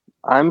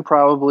 I'm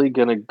probably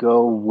going to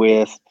go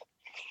with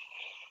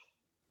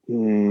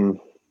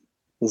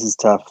this is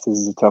tough. This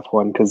is a tough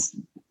one because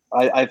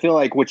I feel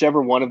like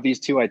whichever one of these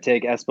two I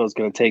take, Espo's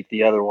going to take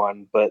the other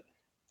one. But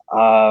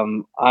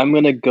I'm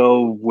going to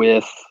go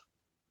with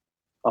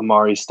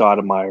Amari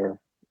Stoudemire.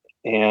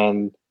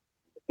 And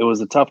it was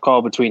a tough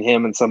call between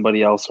him and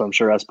somebody else, so I'm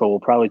sure Espo will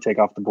probably take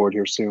off the board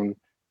here soon.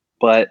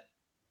 But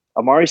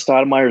Amari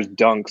Stoudemire's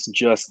dunks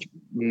just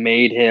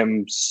made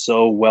him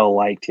so well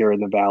liked here in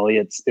the Valley.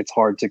 It's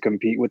hard to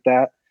compete with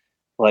that.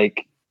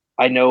 Like,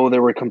 I know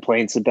there were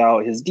complaints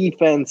about his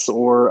defense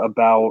or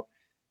about,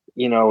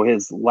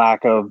 his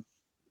lack of,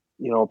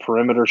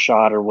 perimeter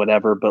shot or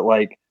whatever, but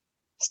like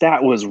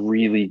Stat was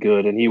really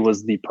good, and he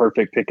was the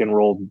perfect pick and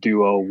roll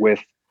duo with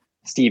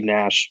Steve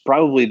Nash,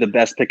 probably the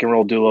best pick and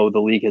roll duo the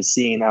league has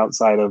seen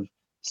outside of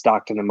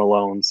Stockton and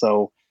Malone.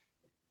 So,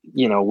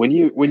 when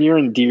you're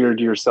endeared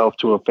yourself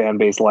to a fan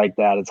base like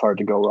that, it's hard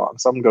to go wrong.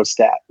 So I'm gonna go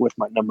Stat with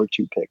my number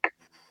 2 pick.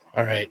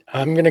 All right.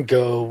 I'm gonna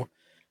go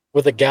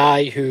with a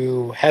guy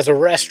who has a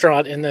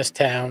restaurant in this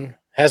town,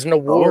 has an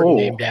award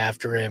named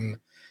after him,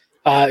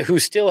 who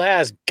still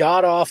has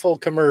god-awful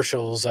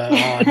commercials on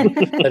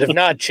that have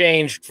not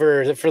changed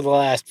for the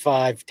last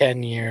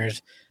 5-10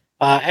 years,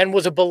 and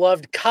was a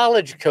beloved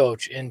college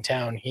coach in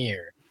town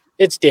here.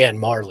 It's Dan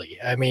Marley.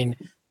 I mean,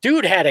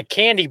 dude had a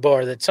candy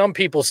bar that some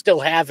people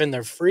still have in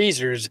their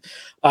freezers,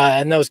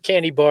 and those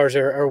candy bars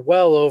are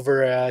well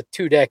over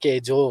 2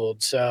 decades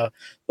old. So,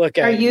 look,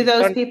 are you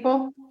those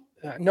people?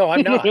 No,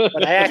 I'm not.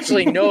 But I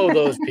actually know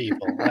those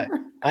people.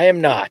 I am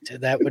not.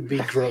 That would be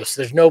gross.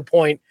 There's no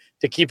point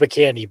to keep a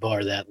candy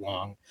bar that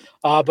long.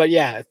 But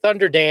yeah,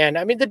 Thunder Dan.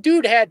 I mean, the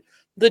dude had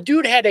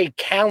a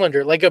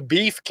calendar, like a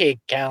beefcake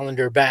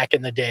calendar back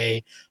in the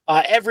day.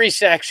 Every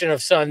section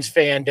of Suns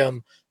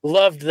fandom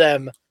loved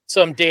them.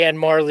 Some Dan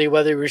Marley,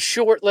 whether he was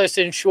shortless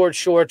in short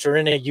shorts or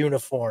in a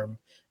uniform,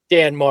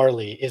 Dan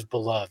Marley is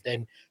beloved,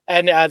 and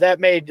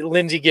that made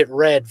Lindsay get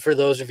red. For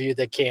those of you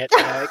that can't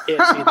see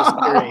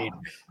the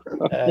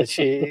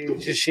screen,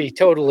 she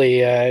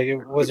totally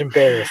was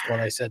embarrassed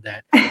when I said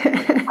that.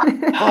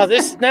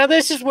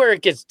 This is where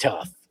it gets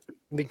tough,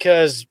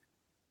 because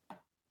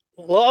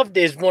loved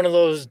is one of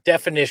those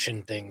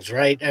definition things,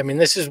 right? I mean,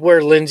 this is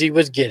where Lindsay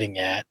was getting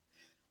at.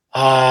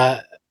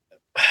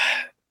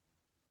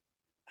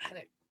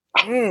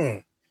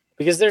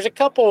 Because there's a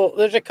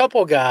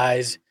couple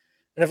guys,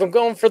 and if I'm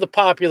going for the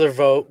popular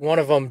vote, one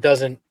of them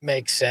doesn't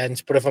make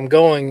sense. But if I'm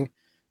going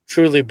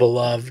truly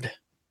beloved,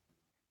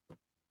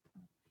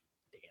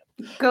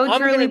 I'm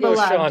going to go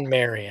Sean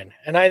Marion,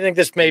 and I think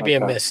this may be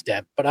a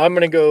misstep, but I'm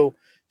going to go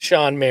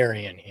Sean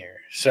Marion here.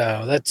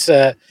 So that's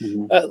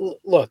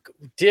look,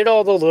 did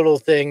all the little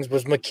things,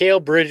 was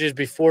Mikal Bridges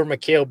before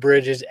Mikal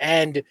Bridges,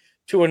 and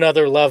to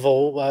another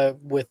level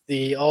with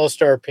the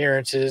All-Star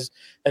appearances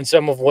and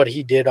some of what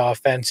he did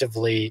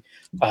offensively.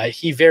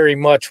 He very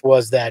much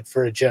was that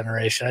for a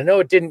generation. I know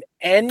it didn't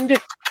end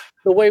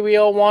the way we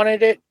all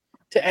wanted it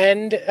to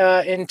end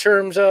in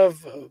terms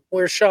of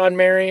where Sean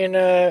Marion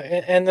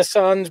and the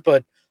Suns,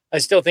 but I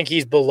still think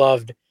he's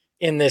beloved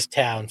in this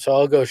town. So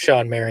I'll go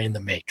Sean Marion, the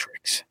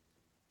Matrix.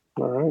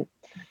 All right.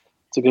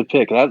 It's a good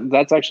pick.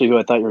 That's actually who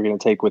I thought you were going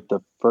to take with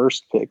the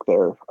first pick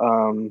there.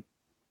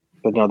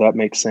 But no, that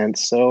makes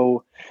sense.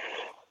 So,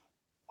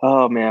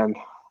 oh man,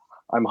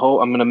 I'm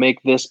going to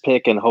make this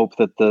pick and hope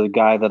that the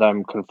guy that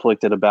I'm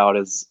conflicted about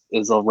is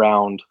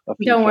around.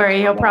 Don't worry,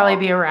 he'll probably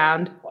be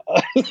around.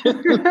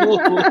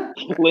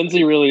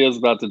 Lindsay really is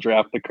about to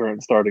draft the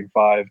current starting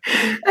five.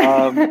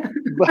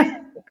 But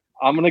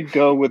I'm going to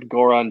go with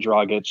Goran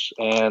Dragic,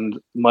 and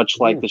much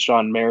like the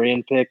Sean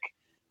Marion pick,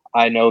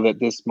 I know that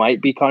this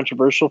might be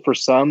controversial for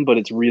some, but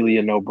it's really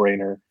a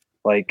no-brainer.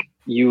 Like,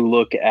 you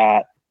look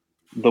at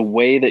the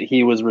way that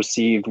he was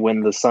received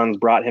when the Suns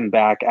brought him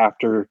back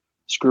after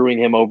screwing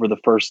him over the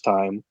first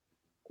time,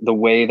 the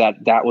way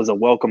that was a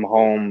welcome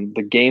home,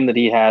 the game that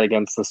he had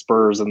against the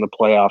Spurs in the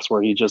playoffs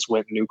where he just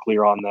went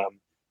nuclear on them.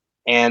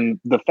 And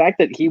the fact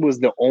that he was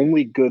the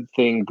only good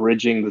thing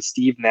bridging the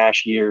Steve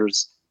Nash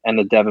years and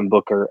the Devin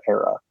Booker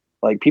era.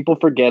 Like, people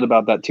forget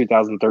about that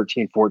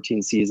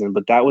 2013-14 season,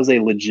 but that was a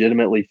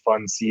legitimately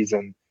fun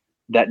season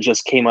that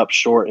just came up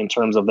short in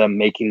terms of them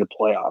making the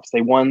playoffs.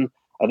 They won,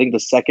 I think, the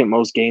second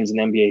most games in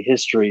NBA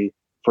history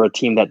for a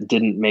team that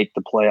didn't make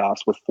the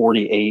playoffs with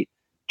 48.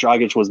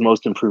 Dragic was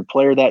most improved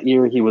player that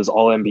year. He was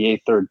all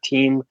NBA third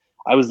team.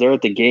 I was there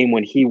at the game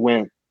when he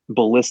went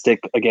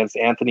ballistic against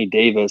Anthony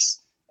Davis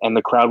and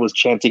the crowd was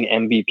chanting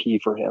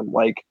MVP for him.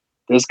 Like,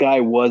 this guy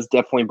was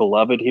definitely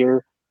beloved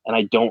here. And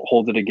I don't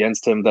hold it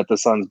against him that the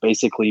Suns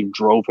basically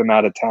drove him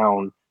out of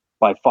town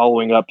by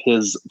following up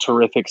his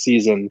terrific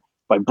season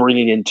by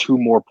bringing in two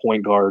more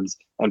point guards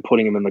and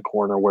putting him in the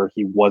corner where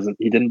he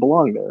didn't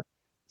belong there.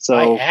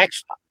 So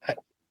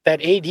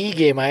that AD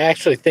game, I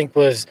actually think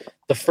was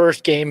the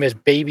first game his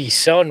baby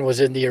son was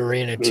in the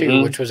arena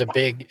too, which was a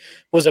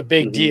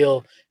big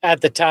deal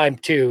at the time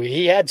too.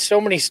 He had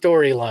so many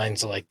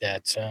storylines like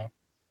that. So,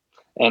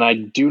 and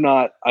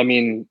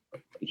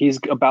he's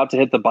about to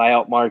hit the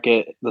buyout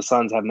market. The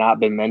Suns have not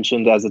been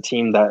mentioned as a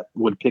team that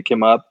would pick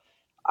him up.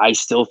 I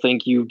still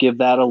think you give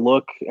that a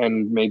look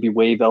and maybe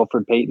waive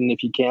Elfrid Payton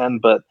if you can,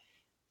 but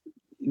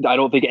I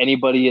don't think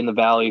anybody in the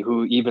Valley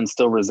who even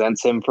still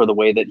resents him for the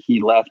way that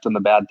he left and the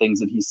bad things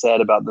that he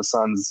said about the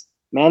Suns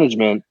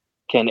management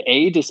can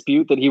A,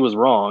 dispute that he was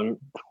wrong,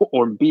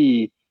 or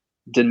B,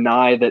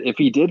 deny that if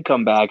he did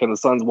come back and the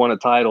Suns won a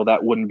title,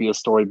 that wouldn't be a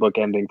storybook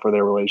ending for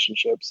their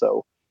relationship.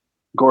 So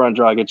Goran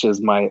Dragic is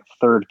my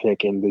third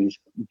pick in the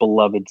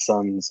beloved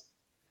Suns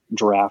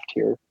draft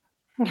here.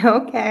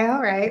 Okay,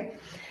 all right.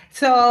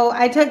 So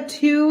I took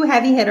two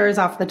heavy hitters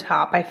off the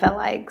top, I felt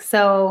like.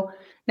 So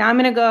now I'm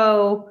going to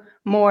go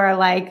more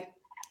like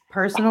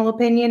personal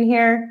opinion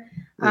here.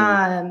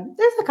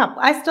 There's a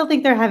couple. I still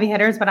think they're heavy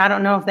hitters, but I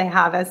don't know if they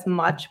have as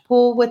much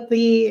pull with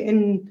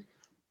the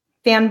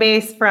fan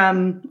base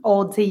from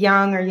old to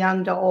young or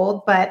young to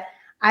old. But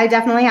I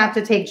definitely have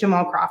to take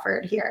Jamal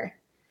Crawford here.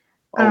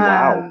 Oh,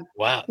 wow.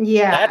 Wow.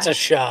 Yeah. That's a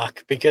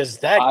shock because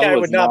that guy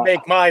would not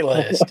make my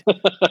list.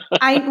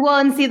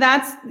 And see,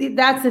 that's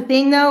the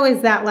thing though,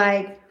 is that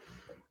like,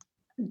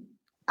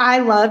 I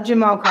love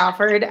Jamal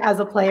Crawford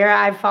as a player.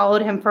 I've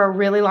followed him for a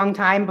really long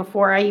time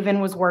before I even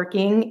was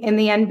working in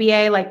the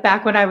NBA, like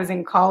back when I was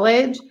in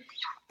college.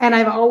 And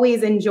I've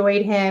always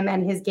enjoyed him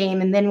and his game.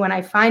 And then when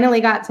I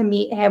finally got to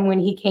meet him when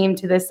he came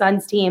to the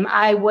Suns team,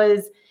 I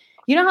was,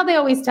 you know how they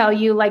always tell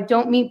you, like,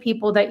 don't meet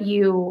people that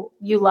you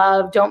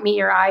love, don't meet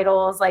your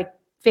idols, like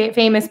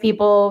famous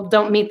people,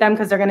 don't meet them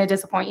because they're going to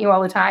disappoint you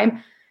all the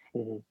time.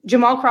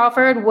 Jamal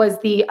Crawford was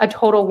a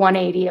total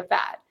 180 of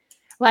that.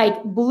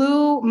 Like,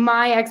 blew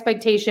my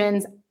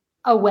expectations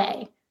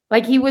away.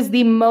 Like, he was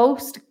the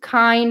most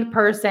kind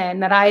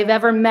person that I've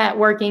ever met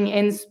working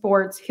in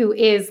sports who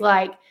is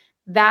like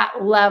that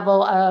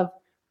level of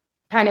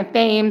kind of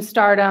fame,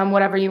 stardom,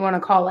 whatever you want to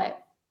call it.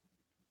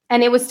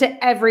 And it was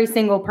to every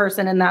single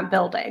person in that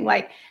building.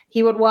 Like,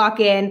 he would walk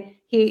in,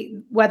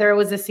 whether it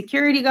was a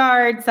security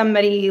guard,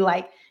 somebody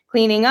like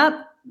cleaning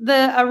up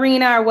the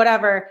arena or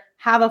whatever,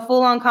 have a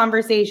full-on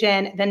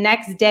conversation, the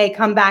next day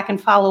come back and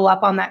follow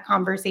up on that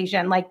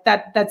conversation. Like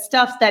that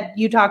stuff that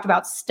you talked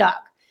about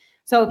stuck.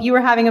 So if you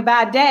were having a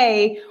bad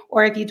day,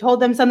 or if you told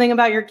them something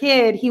about your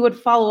kid, he would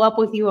follow up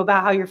with you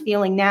about how you're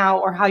feeling now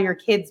or how your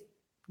kid's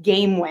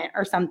game went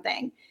or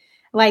something.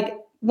 Like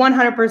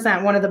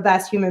 100% one of the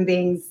best human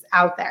beings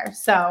out there.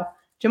 So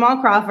Jamal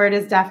Crawford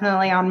is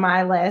definitely on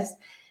my list.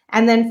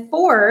 And then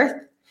fourth,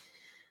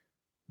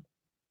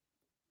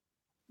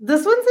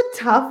 this one's a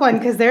tough one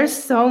because there's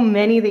so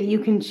many that you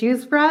can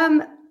choose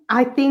from.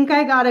 I think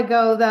I got to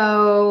go,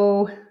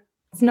 though.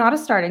 It's not a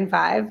starting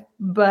five,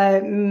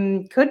 but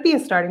could be a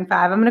starting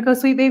five. I'm going to go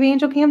Sweet Baby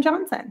Angel Cam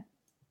Johnson.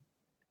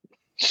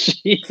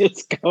 She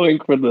is going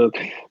for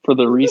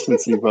the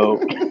recency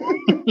vote.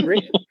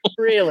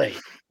 Really?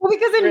 Well,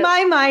 because in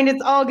my mind,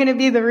 it's all going to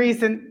be the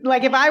recent.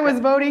 Like, if I was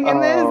voting in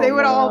this, they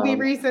would all be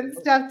recent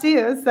stuff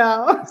too.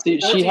 So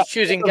she's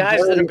choosing guys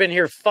that have been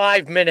here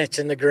 5 minutes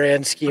in the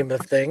grand scheme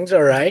of things.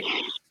 All right.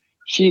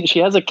 She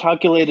has a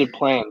calculated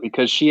plan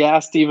because she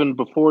asked even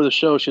before the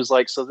show. She was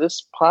like, "So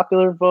this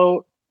popular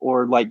vote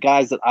or like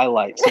guys that I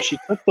like?" So she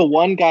took the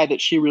one guy that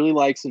she really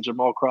likes in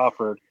Jamal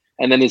Crawford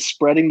and then is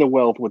spreading the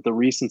wealth with the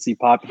recency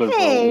popular vote.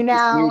 Hey,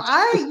 now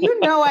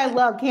I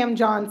love Cam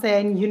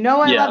Johnson. You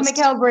know I love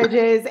Mikal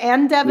Bridges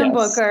and Devin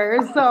Booker.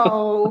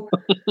 So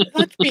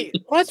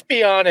let's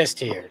be honest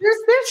here.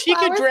 She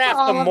could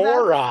draft the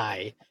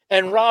Morai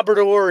and Robert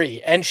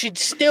Horry, and she'd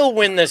still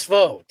win this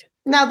vote.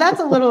 Now that's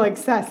a little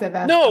excessive.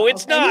 No,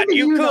 it's not.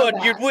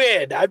 You'd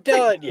win. I'm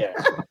telling you.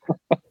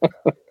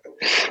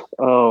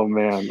 Oh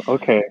man.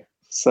 Okay.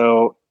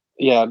 So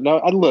yeah,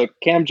 no. Look,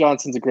 Cam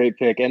Johnson's a great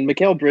pick, and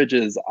Mikal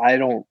Bridges. I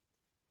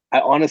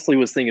honestly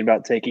was thinking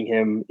about taking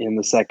him in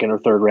the second or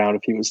third round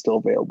if he was still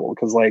available,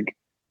 because like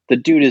the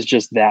dude is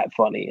just that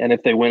funny, and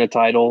if they win a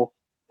title,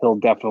 he'll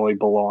definitely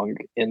belong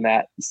in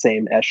that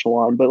same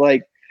echelon. But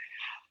like,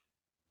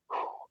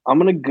 I'm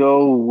gonna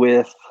go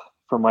with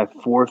for my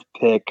fourth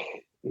pick.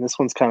 And this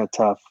one's kind of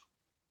tough,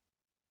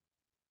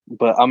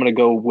 but I'm going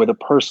to go with a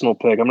personal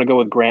pick. I'm going to go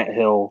with Grant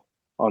Hill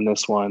on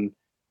this one.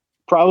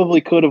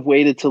 Probably could have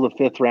waited till the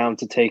fifth round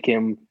to take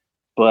him,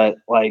 but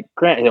like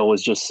Grant Hill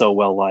was just so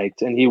well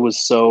liked, and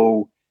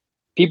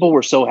people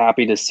were so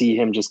happy to see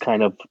him just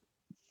kind of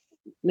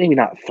maybe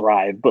not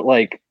thrive, but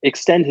like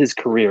extend his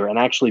career and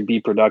actually be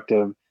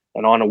productive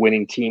and on a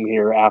winning team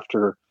here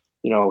after,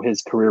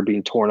 his career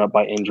being torn up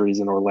by injuries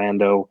in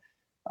Orlando.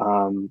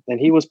 And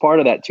he was part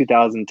of that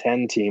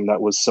 2010 team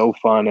that was so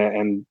fun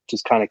and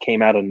just kind of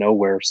came out of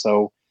nowhere.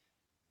 So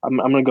I'm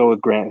going to go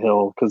with Grant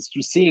Hill, because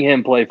seeing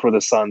him play for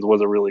the Suns was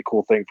a really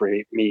cool thing for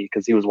me,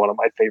 because he was one of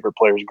my favorite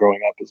players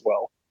growing up as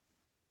well.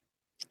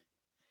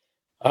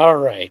 All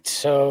right.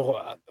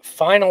 So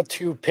final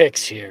two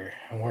picks here.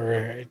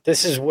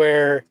 This is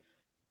where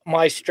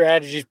my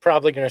strategy is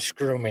probably going to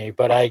screw me,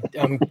 but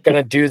I'm going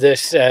to do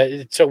this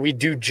so we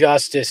do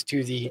justice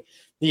to the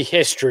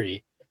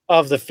history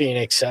of the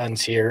Phoenix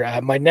Suns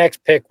here. My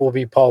next pick will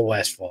be Paul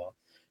Westphal.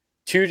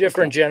 Two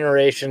different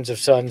generations of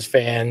Suns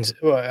fans.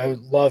 I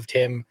loved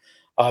him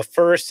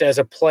first as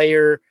a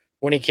player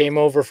when he came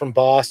over from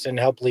Boston,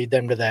 helped lead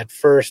them to that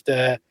first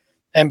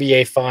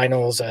NBA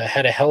Finals.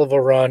 Had a hell of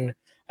a run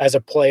as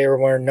a player,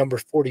 wearing number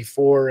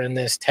 44 in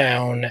this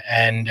town,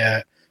 and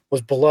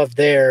was beloved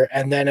there.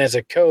 And then as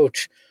a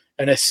coach,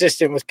 an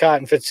assistant with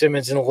Cotton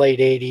Fitzsimmons in the late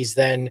 80s,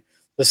 then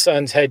the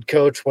Suns head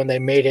coach when they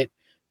made it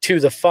to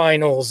the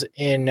finals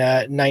in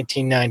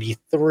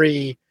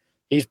 1993.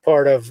 He's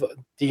part of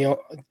the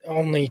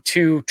only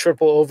two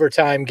triple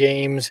overtime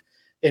games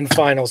in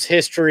finals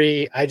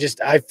history.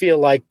 I feel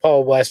like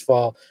Paul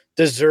Westphal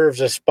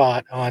deserves a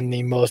spot on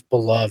the most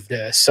beloved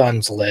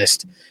Suns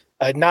list.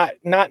 Not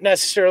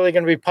necessarily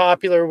going to be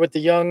popular with the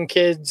young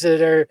kids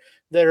that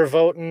are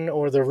voting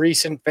or the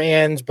recent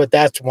fans, but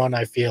that's one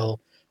I feel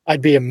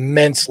I'd be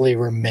immensely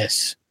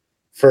remiss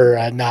for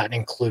not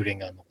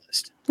including on the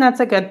list.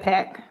 That's a good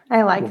pick.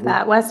 I like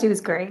that. Westy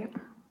was great.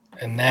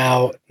 And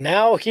now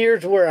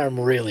here's where I'm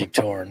really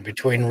torn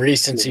between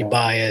recency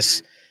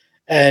bias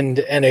and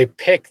a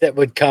pick that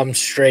would come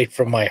straight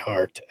from my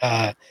heart.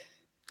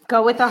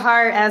 Go with the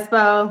heart,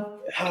 Espo.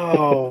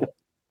 Oh,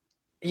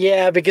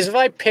 yeah, because if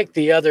I pick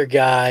the other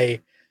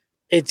guy,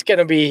 it's going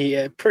to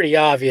be pretty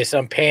obvious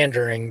I'm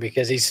pandering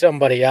because he's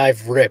somebody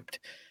I've ripped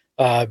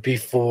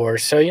before.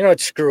 So,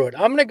 screw it.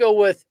 I'm going to go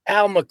with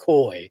Al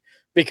McCoy,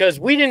 because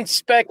we didn't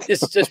expect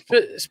this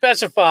to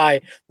specify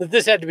that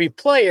this had to be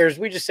players.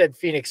 We just said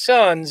Phoenix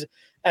Suns,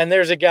 and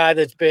there's a guy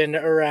that's been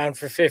around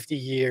for 50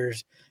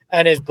 years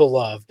and is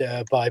beloved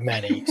by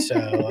many. So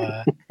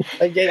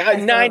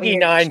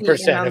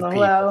 99% of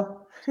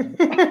people.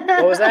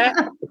 What was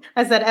that?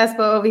 I said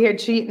Espo over here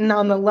cheating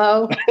on the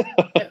low.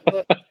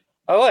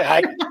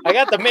 I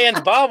got the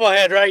man's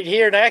bobblehead right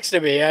here next to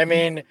me. I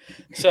mean,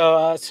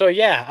 so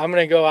yeah, I'm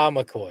going to go Al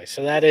McCoy.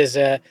 So that is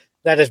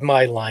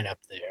my lineup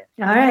there.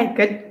 All right.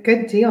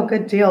 Good deal.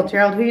 Gerald,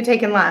 who are you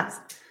taking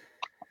last?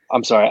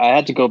 I'm sorry. I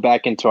had to go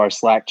back into our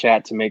Slack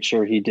chat to make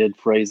sure he did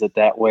phrase it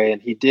that way.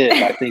 And he did.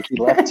 I think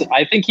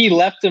he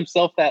left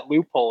himself that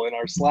loophole in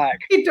our Slack.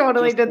 He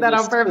totally did that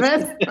on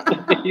purpose.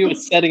 He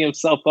was setting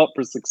himself up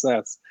for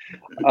success.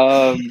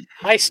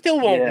 I still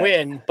won't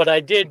win, but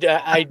I did do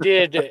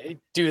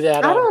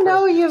that. I don't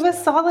know. You have a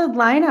solid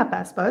lineup,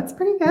 Espo. It's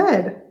pretty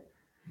good.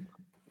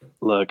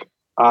 Look,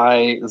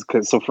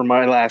 so for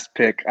my last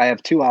pick, I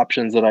have two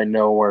options that I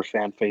know are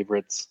fan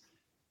favorites,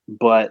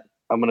 but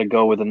I'm going to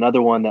go with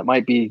another one that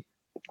might be,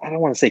 I don't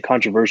want to say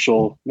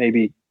controversial.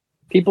 Maybe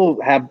people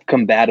have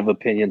combative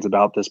opinions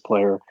about this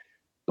player,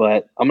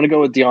 but I'm going to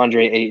go with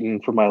DeAndre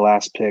Ayton for my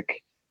last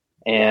pick.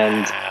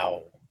 And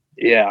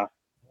yeah.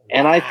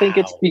 And I think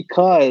it's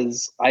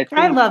because I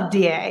love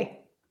DA.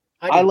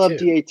 I love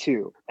DA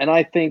too. And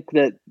I think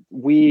that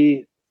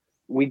we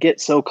get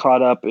so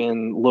caught up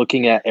in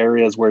looking at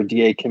areas where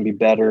DA can be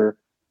better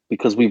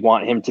because we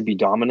want him to be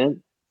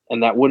dominant.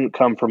 And that wouldn't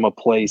come from a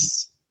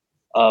place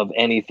of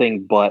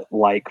anything but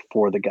like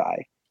for the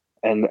guy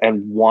and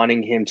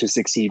wanting him to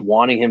succeed,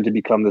 wanting him to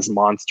become this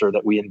monster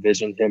that we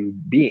envisioned him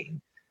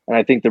being. And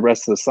I think the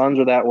rest of the Suns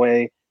are that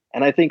way.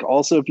 And I think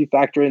also if you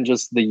factor in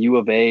just the U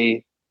of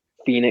A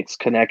Phoenix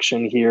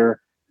connection here,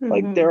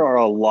 like there are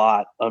a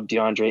lot of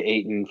DeAndre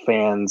Ayton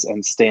fans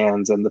and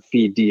stans and the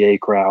Feed DA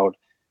crowd.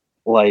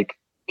 Like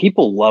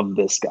people love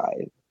this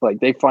guy. Like,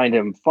 they find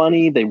him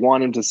funny. They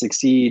want him to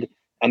succeed.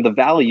 And the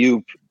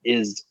Valley-Oop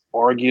is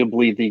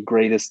arguably the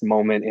greatest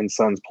moment in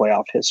Suns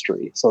playoff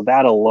history. So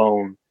that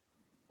alone,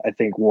 I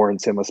think,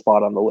 warrants him a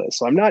spot on the list.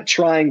 So I'm not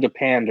trying to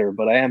pander,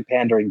 but I am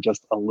pandering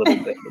just a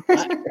little bit.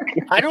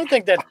 I don't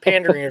think that's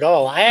pandering at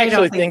all. I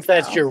actually think so.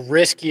 that's your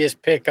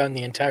riskiest pick on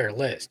the entire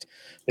list,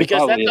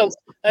 because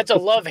that's a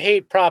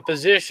love-hate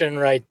proposition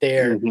right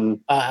there.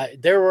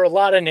 Mm-hmm. There were a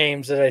lot of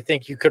names that I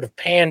think you could have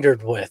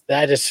pandered with.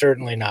 That is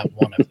certainly not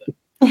one of them.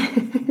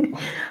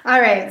 All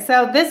right.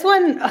 So this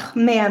one, oh,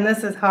 man,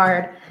 this is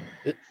hard.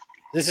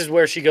 This is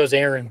where she goes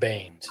Aaron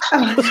Baines.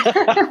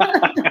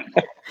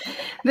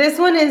 This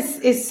one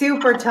is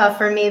super tough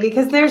for me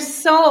because there's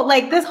so,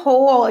 like, this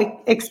whole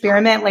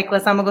experiment, like, I'm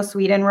gonna go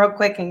Sweden real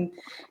quick and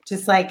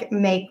just like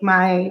make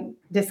my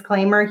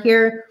disclaimer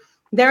here.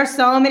 There are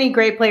so many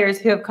great players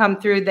who have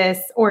come through this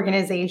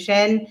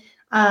organization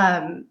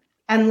and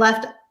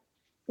left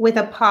with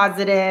a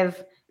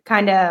positive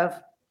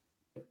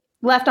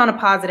left on a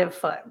positive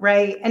foot,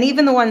 right? And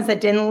even the ones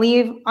that didn't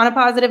leave on a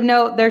positive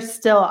note, they're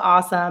still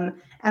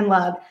awesome and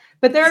loved.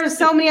 But there are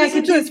so many I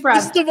could choose from.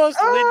 This is the most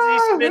Lindsay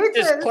Smith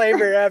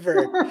disclaimer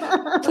ever.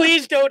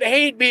 Please don't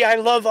hate me. I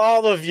love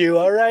all of you,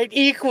 all right?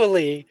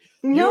 Equally.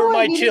 You're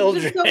my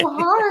children. It's so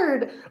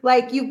hard.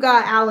 Like, you've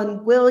got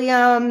Alan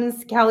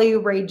Williams, Kelly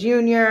Oubre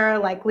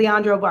Jr., like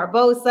Leandro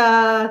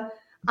Barbosa.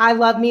 I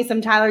love me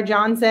some Tyler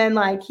Johnson.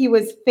 Like, he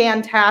was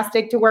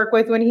fantastic to work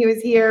with when he was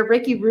here.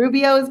 Ricky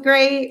Rubio is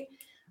great.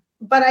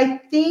 But I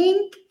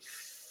feel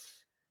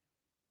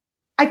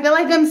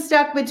like I'm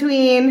stuck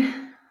between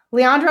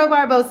Leandro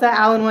Barbosa,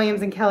 Alan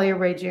Williams, and Kelly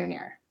Oubre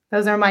Jr.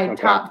 Those are my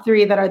top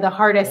three that are the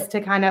hardest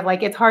to kind of,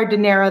 like, it's hard to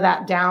narrow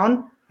that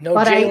down. No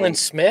Jalen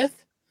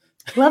Smith?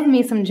 Love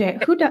me some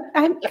Jalen.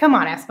 Come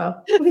on,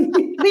 Espo.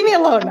 Leave me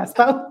alone,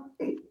 Espo.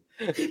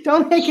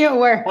 Don't make it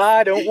worse.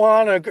 I don't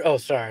want to. Oh,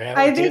 sorry.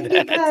 I think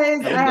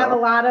because I have a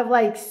lot of,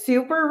 like,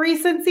 super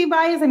recency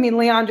bias. I mean,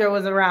 Leandro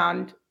was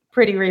around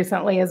pretty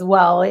recently as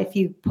well, if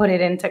you put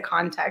it into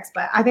context.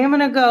 But I think I'm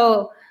going to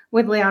go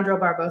with Leandro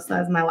Barbosa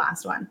as my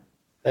last one.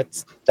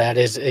 That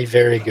is a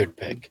very good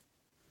pick.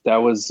 I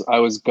was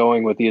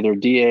going with either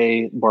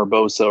DA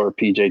Barbosa or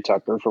PJ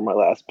Tucker for my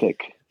last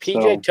pick.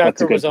 PJ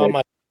Tucker was on my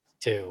list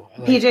too.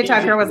 PJ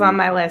Tucker was on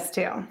my list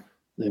too.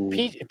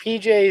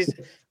 PJ's,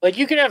 like,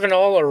 you could have an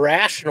all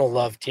irrational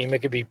love team.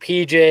 It could be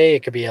PJ,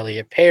 it could be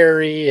Elliot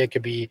Perry, it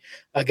could be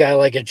a guy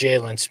like a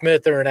Jalen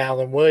Smith or an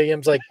Alan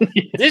Williams. Like,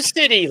 this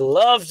city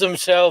loves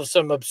themselves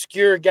some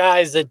obscure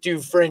guys that do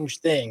fringe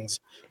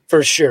things,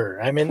 for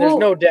sure. I mean, there's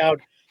no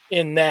doubt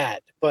in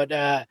that. But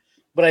I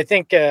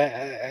think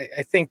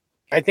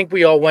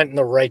we all went in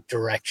the right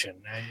direction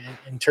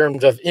in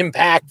terms of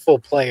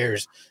impactful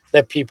players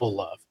that people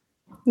love.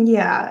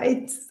 Yeah,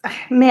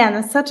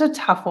 that's such a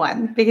tough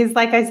one because,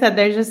 like I said,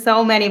 there's just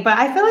so many, but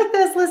I feel like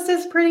this list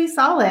is pretty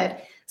solid.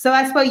 So,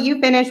 Espo, you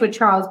finished with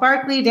Charles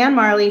Barkley, Dan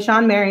Marley,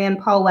 Sean Marion,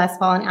 Paul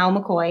Westphal, and Al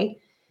McCoy.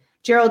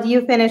 Gerald,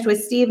 you finished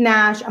with Steve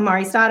Nash,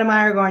 Amari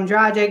Stoudemire, Goran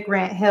Dragic,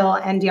 Grant Hill,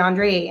 and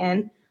DeAndre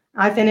Ayton.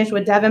 I finished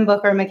with Devin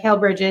Booker, Mikal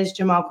Bridges,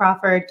 Jamal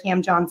Crawford,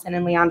 Cam Johnson,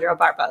 and Leandro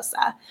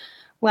Barbosa.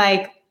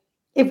 Like,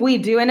 if we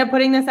do end up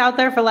putting this out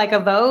there for, like, a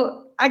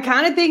vote, I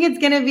kind of think it's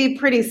going to be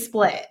pretty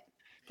split.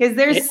 Because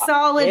there's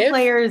solid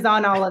players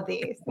on all of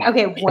these.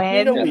 Okay,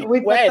 when we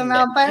put them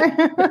out there.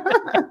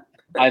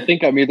 I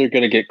think I'm either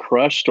going to get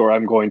crushed or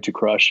I'm going to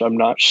crush. I'm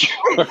not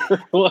sure.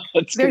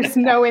 There's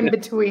no in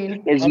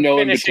between. There's no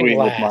in between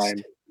with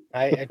mine.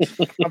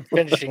 I'm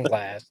finishing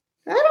last.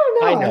 I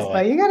don't know,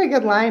 Espo. You got a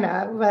good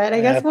lineup, but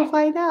I guess we'll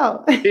find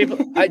out.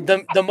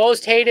 The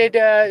most hated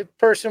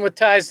person with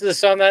ties to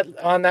this on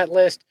that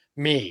list,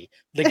 me,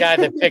 the guy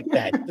that picked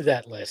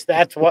that list.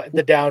 That's what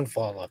the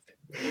downfall of it.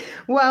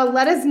 Well,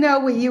 let us know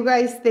what you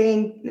guys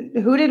think.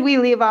 Who did we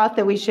leave off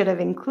that we should have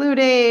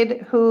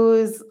included?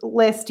 Whose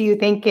list do you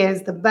think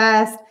is the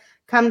best?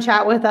 Come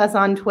chat with us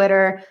on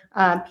Twitter,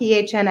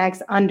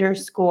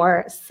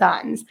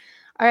 PHNX_Suns.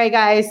 All right,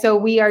 guys. So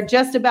we are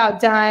just about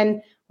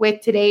done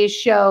with today's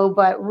show.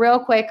 But real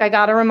quick, I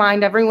got to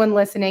remind everyone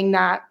listening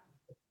that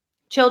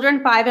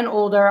children 5 and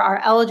older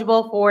are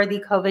eligible for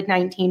the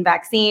COVID-19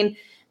 vaccine.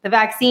 The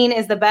vaccine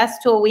is the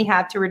best tool we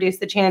have to reduce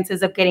the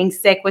chances of getting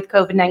sick with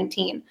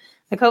COVID-19.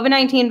 The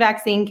COVID-19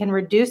 vaccine can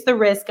reduce the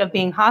risk of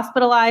being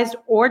hospitalized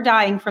or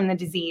dying from the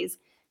disease.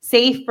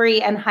 Safe,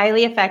 free, and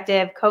highly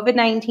effective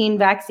COVID-19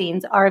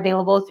 vaccines are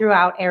available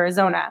throughout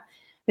Arizona.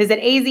 Visit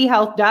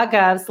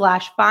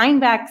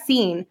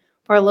azhealth.gov/findvaccine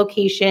for a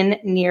location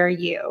near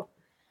you.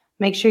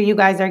 Make sure you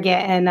guys are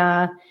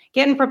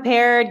getting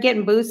prepared,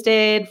 getting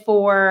boosted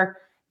for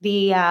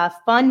the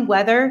fun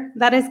weather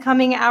that is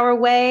coming our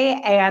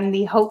way and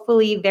the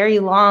hopefully very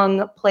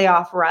long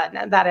playoff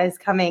run that is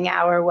coming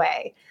our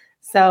way.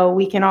 So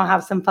we can all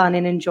have some fun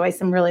and enjoy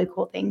some really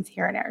cool things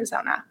here in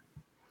Arizona.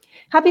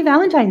 Happy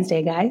Valentine's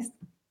Day, guys.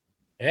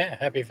 Yeah,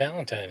 happy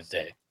Valentine's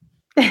Day.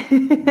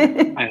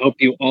 I hope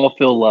you all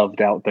feel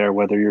loved out there,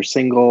 whether you're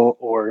single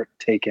or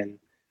taken.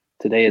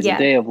 Today is a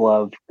day of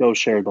love. Go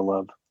share the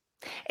love.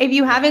 If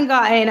you haven't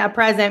gotten a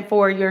present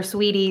for your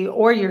sweetie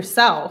or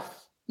yourself,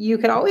 you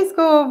could always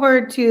go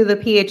over to the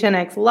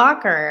PHNX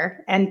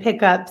locker and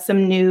pick up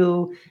some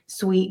new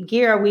sweet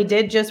gear. We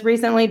did just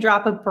recently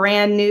drop a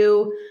brand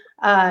new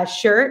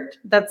shirt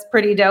that's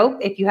pretty dope.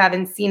 If you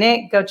haven't seen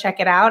it, go check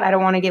it out. I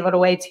don't want to give it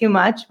away too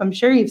much. I'm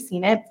sure you've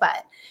seen it,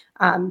 but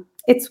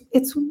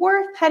it's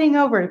worth heading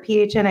over to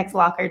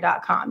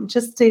phnxlocker.com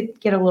just to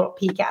get a little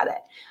peek at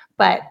it.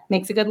 But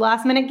makes a good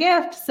last minute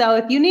gift. So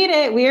if you need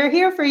it, we are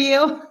here for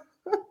you.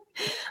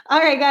 All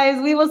right,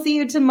 guys, we will see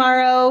you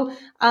tomorrow.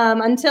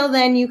 Until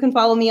then, you can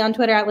follow me on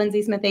Twitter at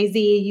Lindsay Smith AZ.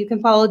 You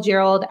can follow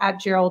Gerald at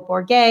Gerald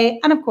Bourget.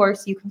 And of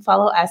course, you can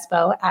follow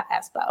Espo at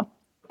Espo.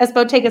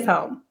 Espo, take us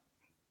home.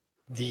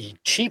 The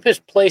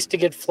cheapest place to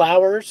get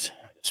flowers,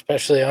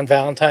 especially on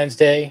Valentine's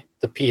Day,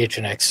 the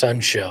PHNX Sun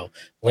Show.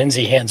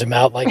 Lindsay hands them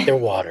out like they're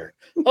water.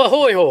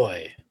 Ahoy,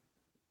 hoy.